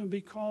may even be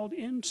called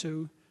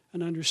into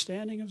an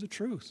understanding of the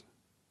truth.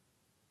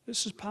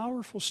 This is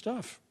powerful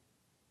stuff.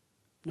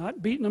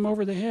 Not beating them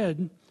over the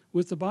head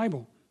with the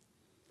Bible.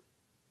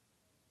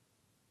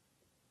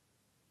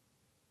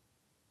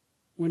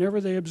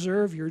 Whenever they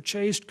observe your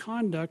chaste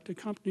conduct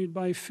accompanied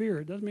by fear.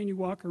 It doesn't mean you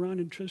walk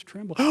around and just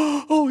tremble.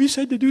 Oh, he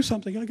said to do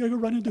something. I got to go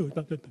run and do it.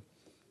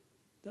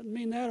 Doesn't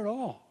mean that at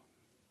all.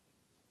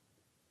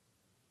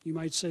 You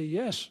might say,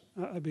 yes,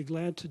 I'd be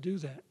glad to do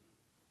that.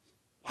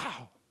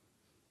 Wow.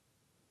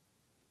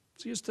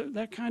 See, it's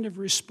that kind of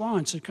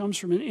response. It comes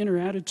from an inner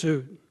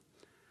attitude.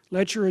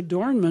 Let not your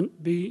adornment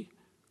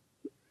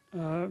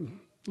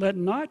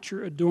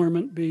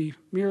be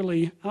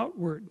merely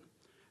outward,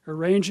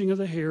 arranging of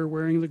the hair,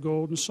 wearing the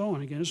gold, and so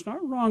on. Again, it's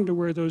not wrong to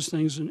wear those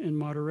things in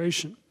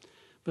moderation,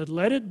 but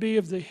let it be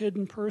of the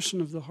hidden person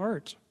of the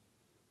heart,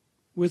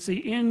 with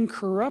the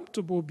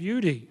incorruptible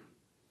beauty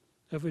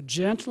of a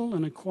gentle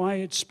and a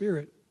quiet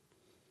spirit.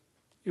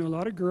 A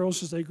lot of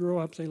girls, as they grow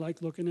up, they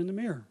like looking in the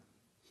mirror.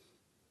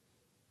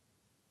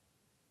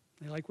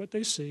 They like what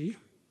they see,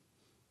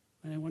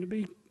 and they want to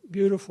be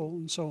beautiful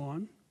and so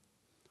on,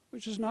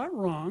 which is not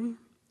wrong.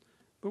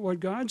 But what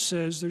God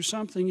says, there's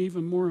something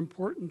even more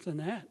important than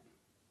that.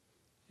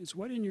 It's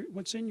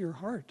what's in your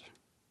heart.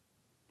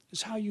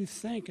 It's how you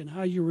think and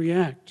how you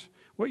react,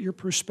 what your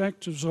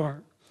perspectives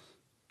are.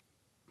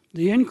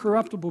 The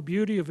incorruptible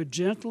beauty of a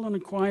gentle and a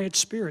quiet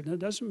spirit. That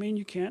doesn't mean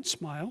you can't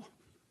smile.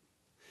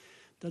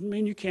 Doesn't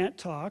mean you can't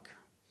talk.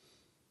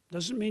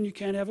 Doesn't mean you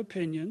can't have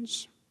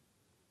opinions.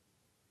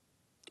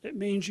 It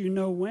means you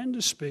know when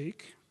to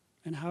speak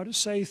and how to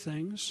say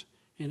things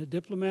in a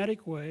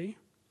diplomatic way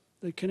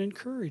that can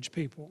encourage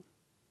people,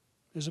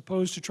 as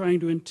opposed to trying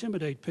to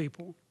intimidate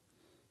people,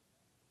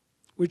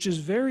 which is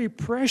very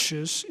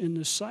precious in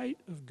the sight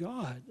of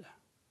God.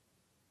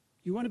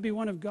 You want to be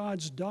one of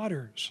God's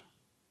daughters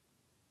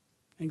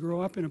and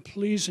grow up in a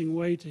pleasing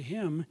way to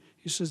Him.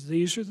 He says,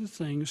 these are the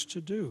things to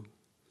do.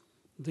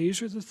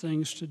 These are the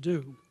things to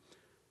do.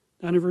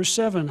 Down in verse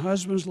 7,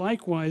 husbands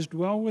likewise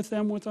dwell with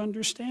them with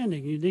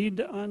understanding. You need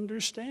to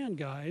understand,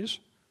 guys,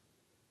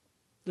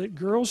 that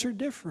girls are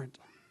different.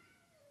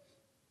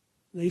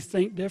 They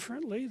think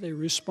differently. They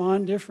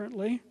respond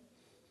differently.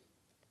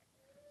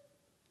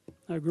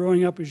 Now,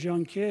 growing up as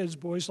young kids,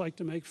 boys like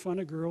to make fun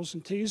of girls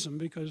and tease them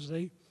because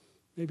they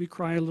maybe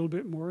cry a little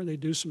bit more. They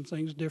do some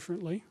things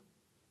differently.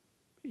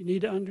 You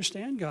need to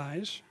understand,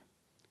 guys,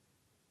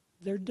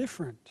 they're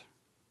different.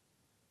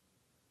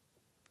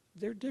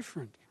 They're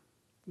different.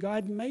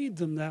 God made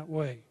them that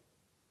way,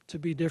 to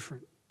be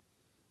different.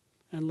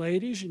 And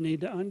ladies, you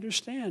need to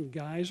understand,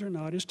 guys are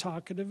not as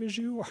talkative as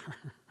you are.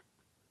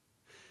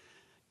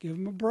 Give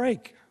them a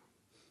break.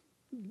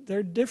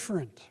 They're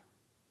different.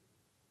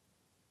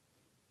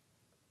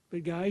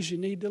 But guys, you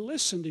need to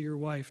listen to your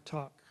wife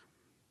talk.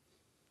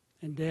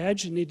 And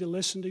dads, you need to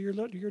listen to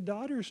your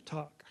daughters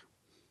talk,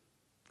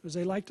 because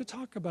they like to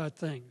talk about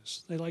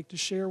things. They like to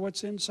share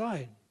what's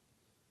inside.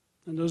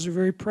 And those are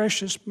very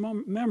precious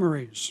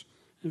memories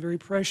and very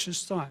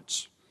precious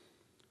thoughts.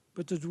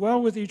 But to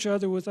dwell with each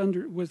other with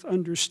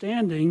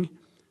understanding,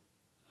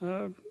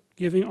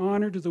 giving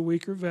honor to the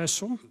weaker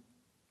vessel.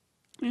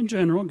 In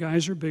general,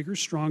 guys are bigger,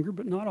 stronger,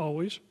 but not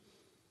always.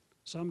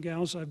 Some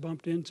gals I've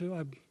bumped into,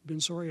 I've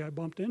been sorry I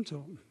bumped into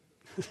them.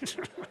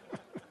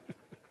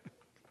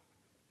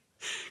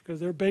 Because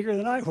they're bigger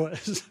than I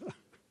was.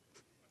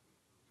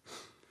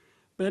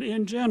 But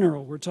in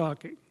general, we're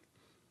talking.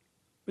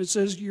 It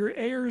says, you're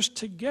heirs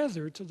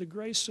together to the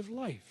grace of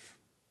life.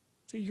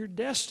 See, your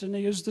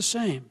destiny is the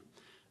same.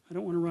 I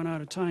don't want to run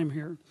out of time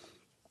here.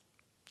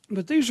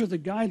 But these are the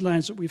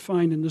guidelines that we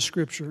find in the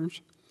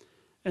Scriptures.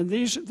 And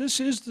this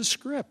is the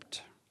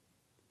script.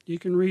 You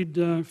can read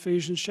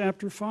Ephesians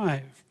chapter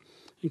 5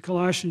 and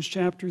Colossians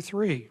chapter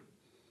 3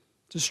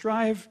 to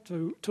strive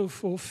to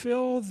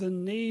fulfill the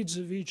needs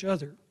of each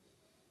other.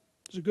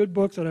 It's a good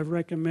book that I've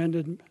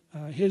recommended,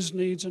 His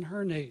Needs and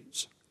Her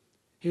Needs.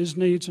 His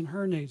Needs and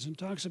Her Needs. And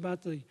talks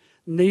about the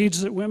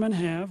needs that women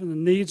have and the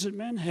needs that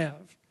men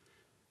have.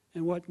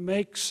 And what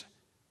makes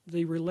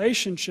the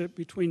relationship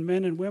between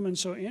men and women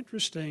so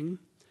interesting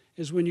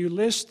is when you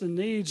list the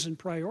needs and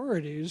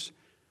priorities,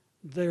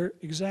 they're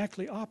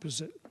exactly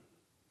opposite.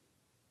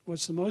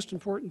 What's the most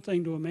important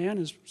thing to a man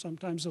is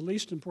sometimes the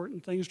least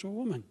important things to a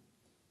woman.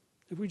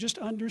 If we just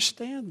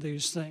understand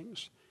these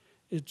things,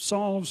 it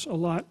solves a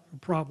lot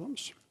of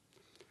problems.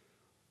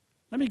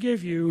 Let me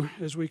give you,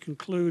 as we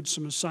conclude,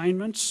 some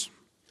assignments.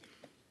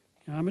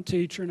 I'm a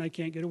teacher and I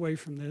can't get away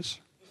from this.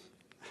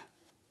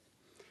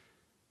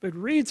 But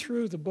read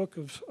through the book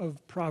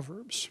of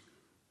Proverbs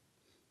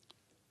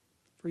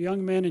for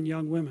young men and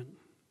young women,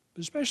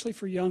 but especially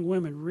for young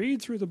women.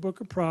 Read through the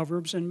book of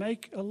Proverbs and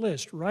make a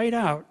list. Write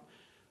out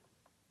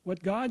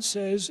what God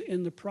says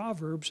in the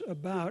Proverbs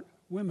about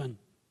women.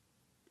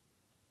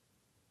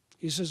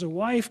 He says a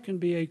wife can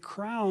be a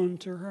crown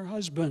to her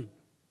husband,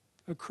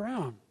 a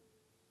crown.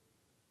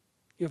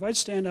 If I'd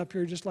stand up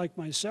here just like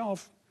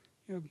myself,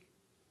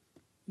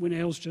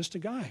 Winnail's just a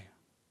guy.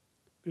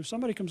 But if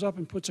somebody comes up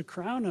and puts a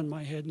crown on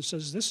my head and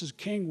says, this is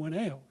King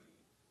Winnail,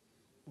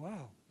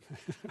 wow.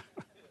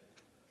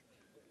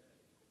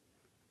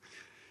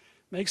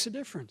 Makes a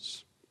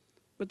difference.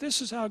 But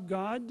this is how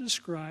God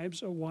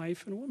describes a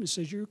wife and a woman. He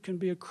says you can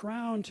be a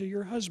crown to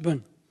your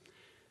husband.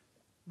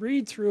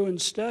 Read through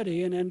and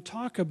study and then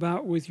talk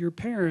about with your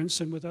parents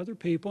and with other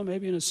people,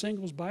 maybe in a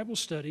singles Bible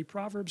study,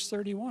 Proverbs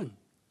 31.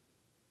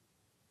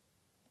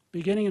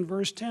 Beginning in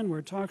verse 10, where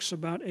it talks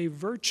about a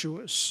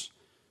virtuous,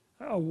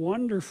 a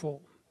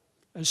wonderful,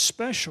 a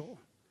special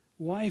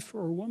wife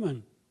or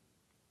woman.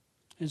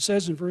 It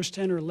says in verse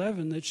 10 or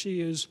 11 that she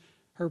is,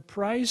 her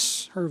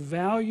price, her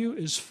value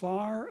is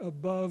far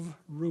above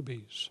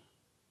rubies.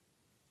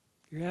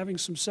 You're having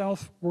some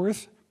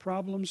self-worth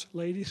problems,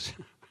 ladies?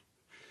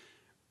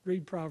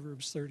 Read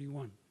Proverbs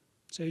 31.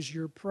 It says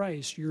your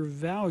price, your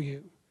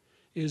value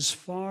is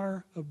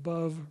far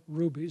above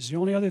rubies. The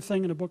only other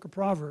thing in the book of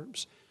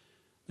Proverbs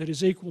that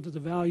is equal to the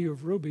value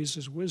of rubies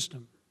is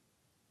wisdom.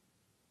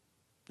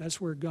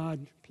 That's where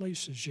God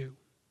places you.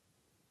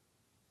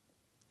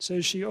 It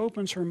says she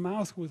opens her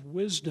mouth with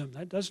wisdom.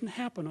 That doesn't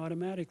happen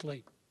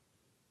automatically.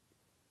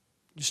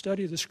 You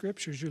study the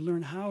Scriptures, you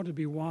learn how to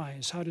be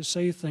wise, how to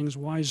say things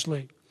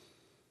wisely.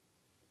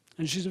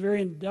 And she's a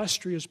very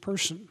industrious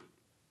person.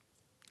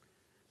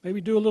 Maybe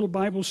do a little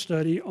Bible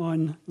study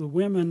on the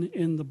women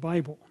in the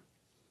Bible.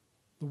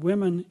 The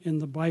women in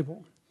the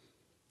Bible.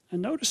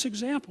 And notice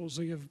examples.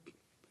 They have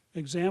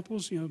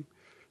examples,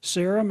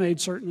 Sarah made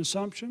certain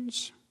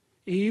assumptions.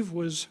 Eve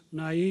was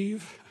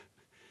naive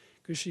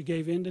because she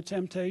gave in to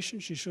temptation.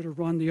 She should have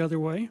run the other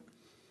way.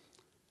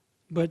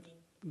 But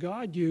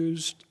God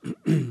used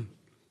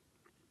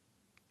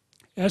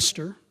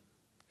Esther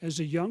as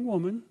a young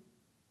woman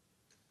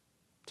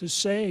to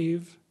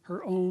save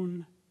her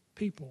own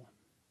people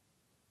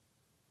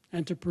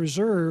and to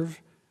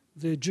preserve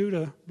the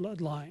Judah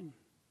bloodline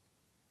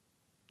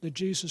that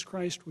Jesus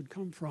Christ would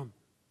come from.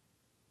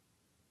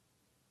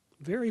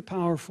 Very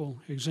powerful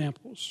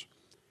examples.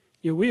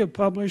 We have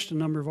published a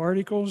number of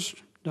articles.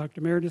 Dr.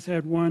 Meredith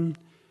had one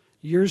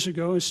years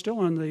ago. It's still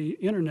on the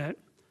internet,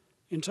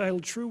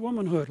 entitled True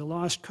Womanhood, A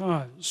Lost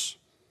Cause,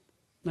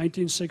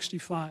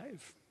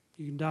 1965.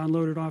 You can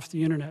download it off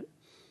the internet.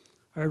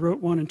 I wrote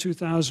one in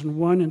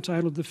 2001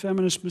 entitled The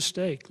Feminist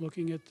Mistake,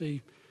 looking at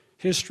the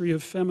history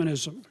of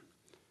feminism.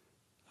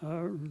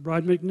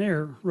 Rod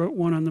McNair wrote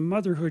one on the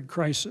motherhood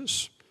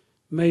crisis,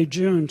 May,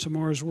 June,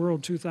 Tomorrow's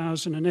World,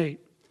 2008.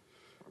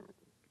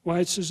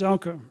 Wyatt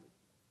Cizelka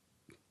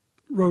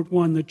wrote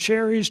one, The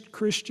Cherished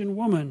Christian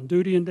Woman,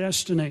 Duty and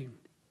Destiny,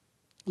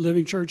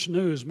 Living Church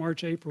News,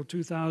 March, April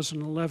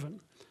 2011.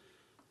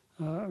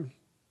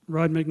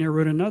 Rod McNair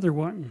wrote another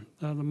one,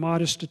 The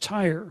Modest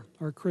Attire,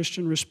 Our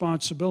Christian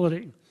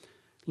Responsibility,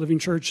 Living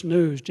Church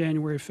News,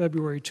 January,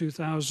 February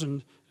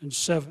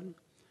 2007.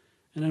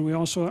 And then we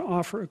also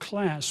offer a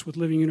class with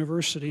Living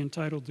University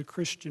entitled The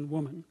Christian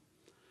Woman.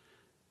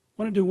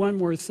 I want to do one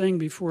more thing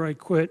before I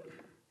quit. I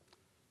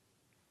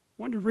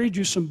want to read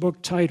you some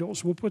book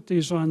titles. We'll put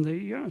these on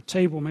the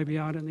table, maybe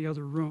out in the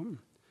other room.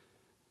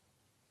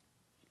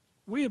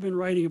 We have been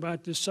writing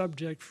about this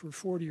subject for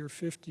 40 or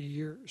 50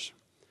 years.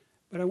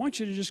 But I want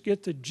you to just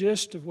get the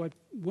gist of what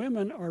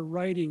women are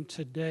writing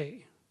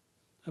today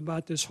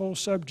about this whole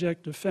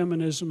subject of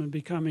feminism and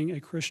becoming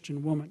a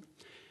Christian woman.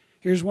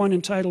 Here's one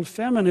entitled,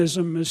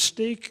 Feminism,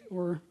 Mystique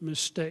or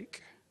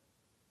Mistake?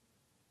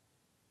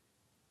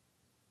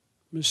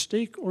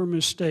 Mystique or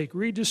Mistake?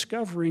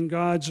 Rediscovering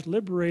God's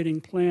Liberating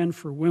Plan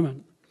for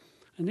Women.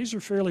 And these are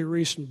fairly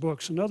recent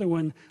books. Another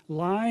one,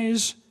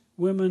 Lies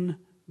Women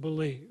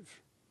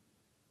Believe.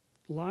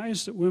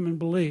 Lies that Women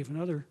Believe,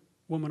 another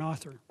woman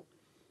author.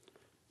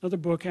 Another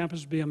book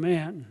happens to be a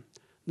man.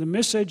 The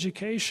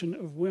Miseducation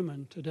of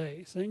Women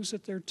Today. Things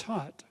that they're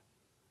taught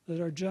that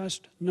are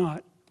just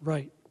not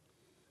right.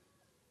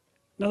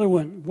 Another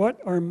one, What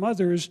Our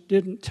Mothers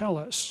Didn't Tell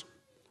Us.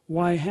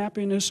 Why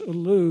Happiness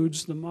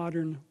Eludes the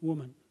Modern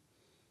Woman.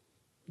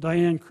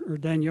 Danielle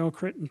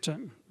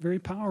Crittenton. Very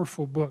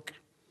powerful book.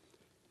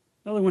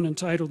 Another one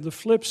entitled The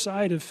Flip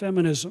Side of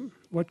Feminism.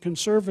 What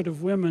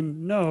Conservative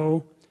Women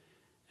Know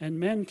and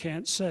Men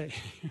Can't Say.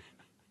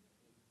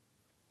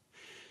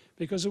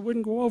 Because it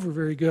wouldn't go over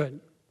very good.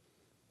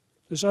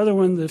 This other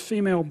one, The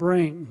Female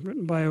Brain,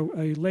 written by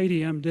a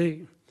lady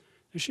MD.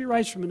 And she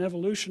writes from an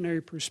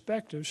evolutionary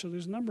perspective, so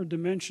there's a number of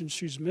dimensions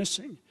she's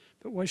missing.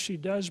 But what she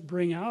does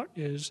bring out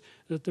is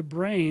that the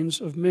brains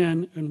of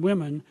men and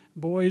women,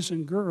 boys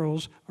and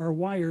girls, are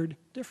wired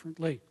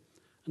differently.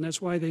 And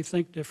that's why they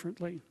think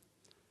differently.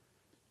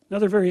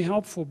 Another very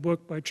helpful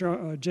book by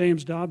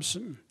James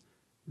Dobson,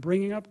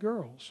 Bringing Up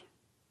Girls.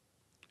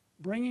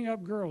 Bringing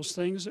up girls,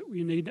 things that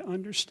we need to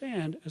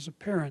understand as a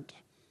parent.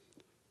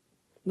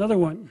 Another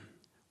one,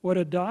 What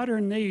a Daughter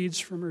Needs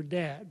from Her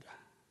Dad.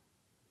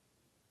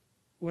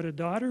 What a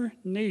daughter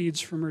needs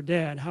from her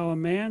dad, how a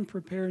man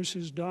prepares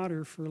his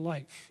daughter for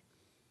life.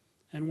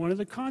 And one of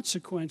the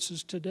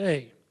consequences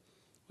today,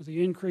 with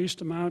the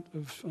increased amount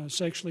of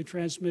sexually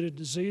transmitted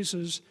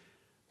diseases,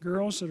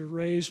 girls that are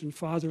raised in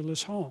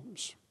fatherless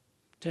homes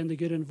tend to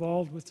get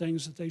involved with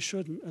things that they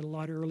shouldn't at a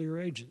lot earlier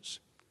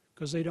ages,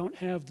 because they don't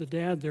have the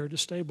dad there to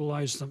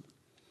stabilize them.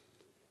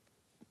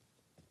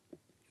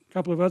 A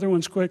couple of other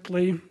ones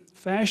quickly.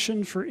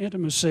 Fashion for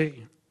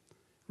Intimacy,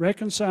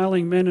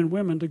 Reconciling Men and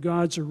Women to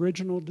God's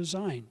Original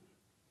Design.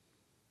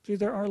 See,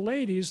 there are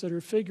ladies that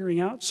are figuring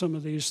out some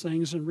of these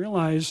things and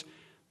realize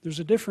there's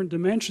a different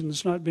dimension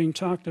that's not being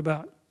talked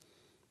about.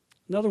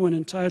 Another one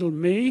entitled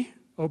Me,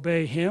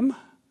 Obey Him.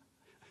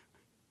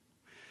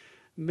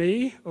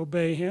 Me,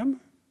 Obey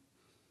Him.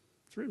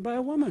 It's written by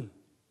a woman.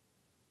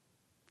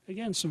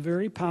 Again, some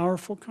very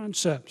powerful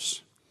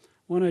concepts.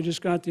 One I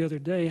just got the other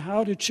day,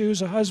 How to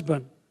Choose a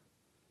Husband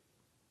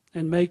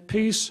and Make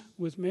Peace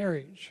with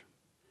Marriage.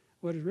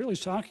 What it really is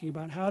talking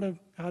about, how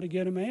to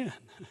get a man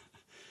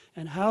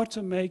and how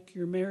to make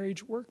your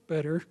marriage work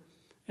better,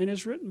 and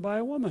it's written by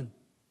a woman.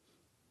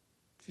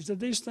 She said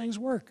these things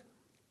work.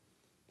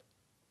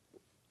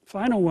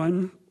 Final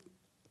one,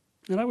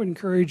 and I would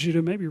encourage you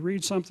to maybe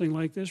read something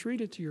like this.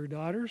 Read it to your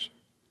daughters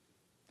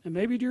and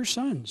maybe to your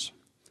sons.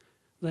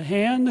 The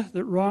hand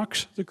that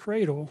rocks the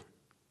cradle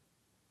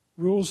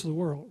rules the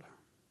world.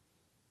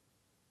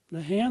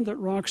 The hand that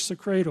rocks the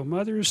cradle,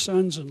 mothers,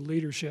 sons, and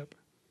leadership.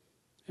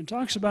 And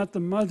talks about the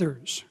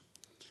mothers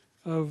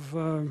of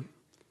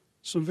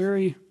some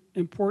very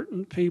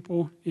important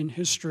people in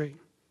history.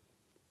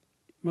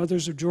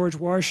 Mothers of George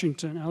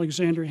Washington,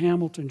 Alexander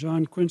Hamilton,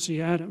 John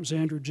Quincy Adams,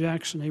 Andrew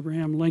Jackson,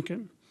 Abraham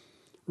Lincoln,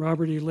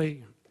 Robert E.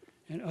 Lee,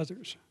 and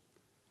others.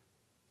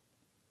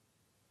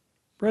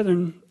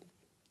 Brethren,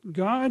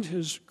 God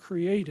has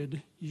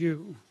created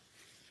you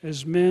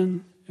as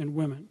men and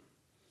women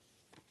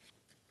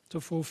to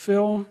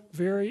fulfill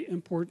very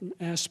important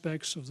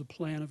aspects of the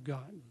plan of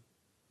God.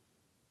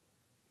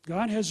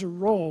 God has a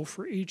role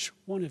for each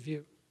one of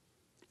you,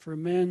 for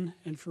men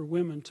and for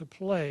women, to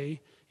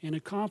play in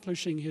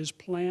accomplishing His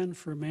plan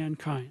for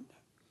mankind.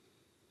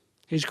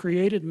 He's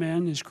created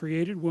men, He's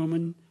created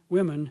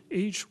women,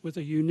 each with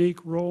a unique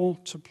role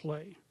to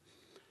play.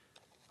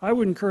 I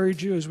would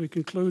encourage you as we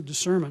conclude the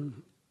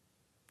sermon,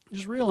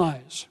 just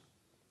realize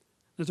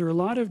that there are a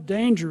lot of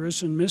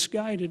dangerous and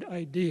misguided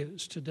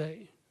ideas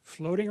today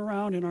floating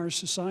around in our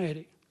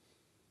society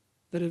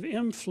that have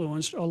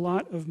influenced a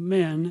lot of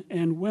men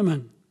and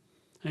women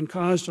and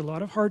caused a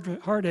lot of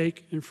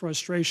heartache and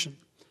frustration.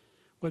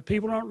 What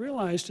people don't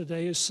realize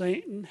today is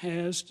Satan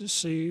has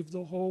deceived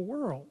the whole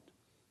world,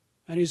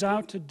 and he's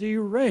out to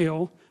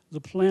derail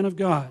the plan of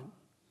God.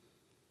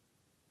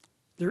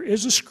 There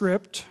is a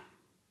script.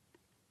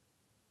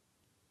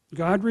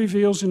 God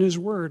reveals in His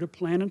Word a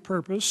plan and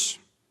purpose,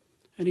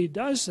 and He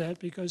does that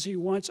because He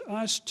wants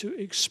us to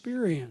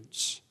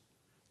experience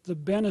the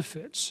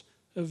benefits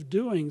of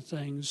doing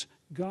things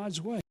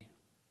God's way.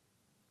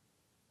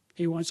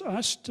 He wants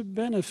us to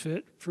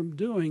benefit from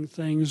doing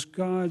things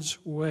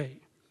God's way.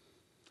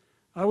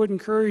 I would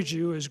encourage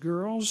you as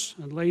girls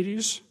and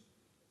ladies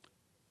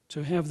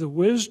to have the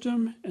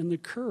wisdom and the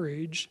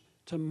courage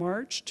to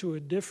march to a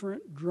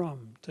different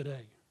drum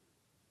today.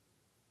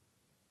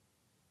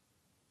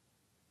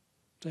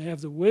 To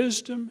have the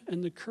wisdom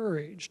and the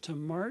courage to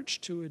march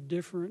to a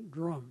different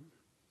drum.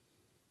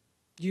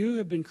 You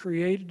have been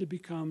created to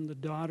become the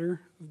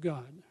daughter of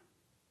God.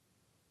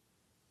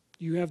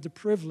 You have the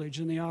privilege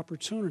and the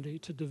opportunity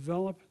to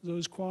develop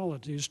those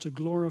qualities to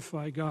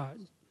glorify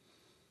God.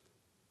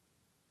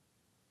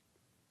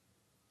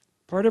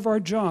 Part of our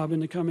job in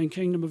the coming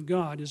kingdom of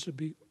God is to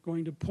be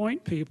going to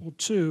point people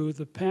to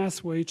the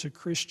pathway to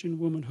Christian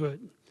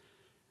womanhood.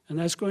 And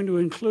that's going to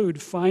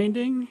include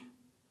finding,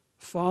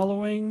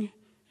 following,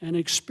 and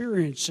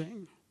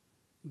experiencing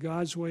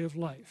God's way of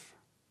life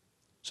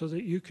so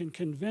that you can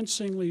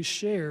convincingly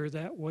share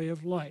that way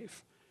of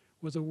life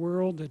with a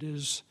world that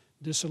is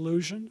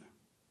disillusioned,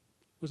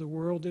 with a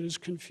world that is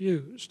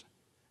confused,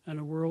 and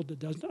a world that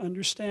doesn't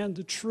understand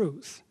the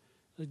truth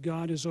that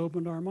God has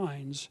opened our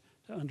minds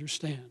to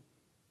understand.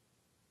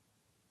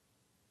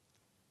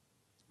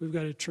 We've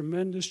got a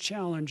tremendous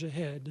challenge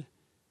ahead,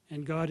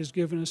 and God has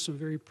given us some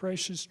very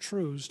precious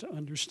truths to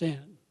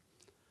understand.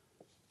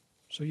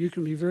 So you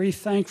can be very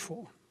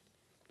thankful,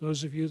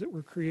 those of you that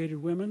were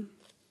created women,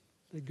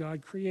 that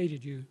God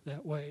created you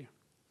that way.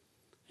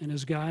 And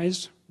as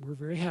guys, we're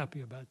very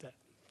happy about that.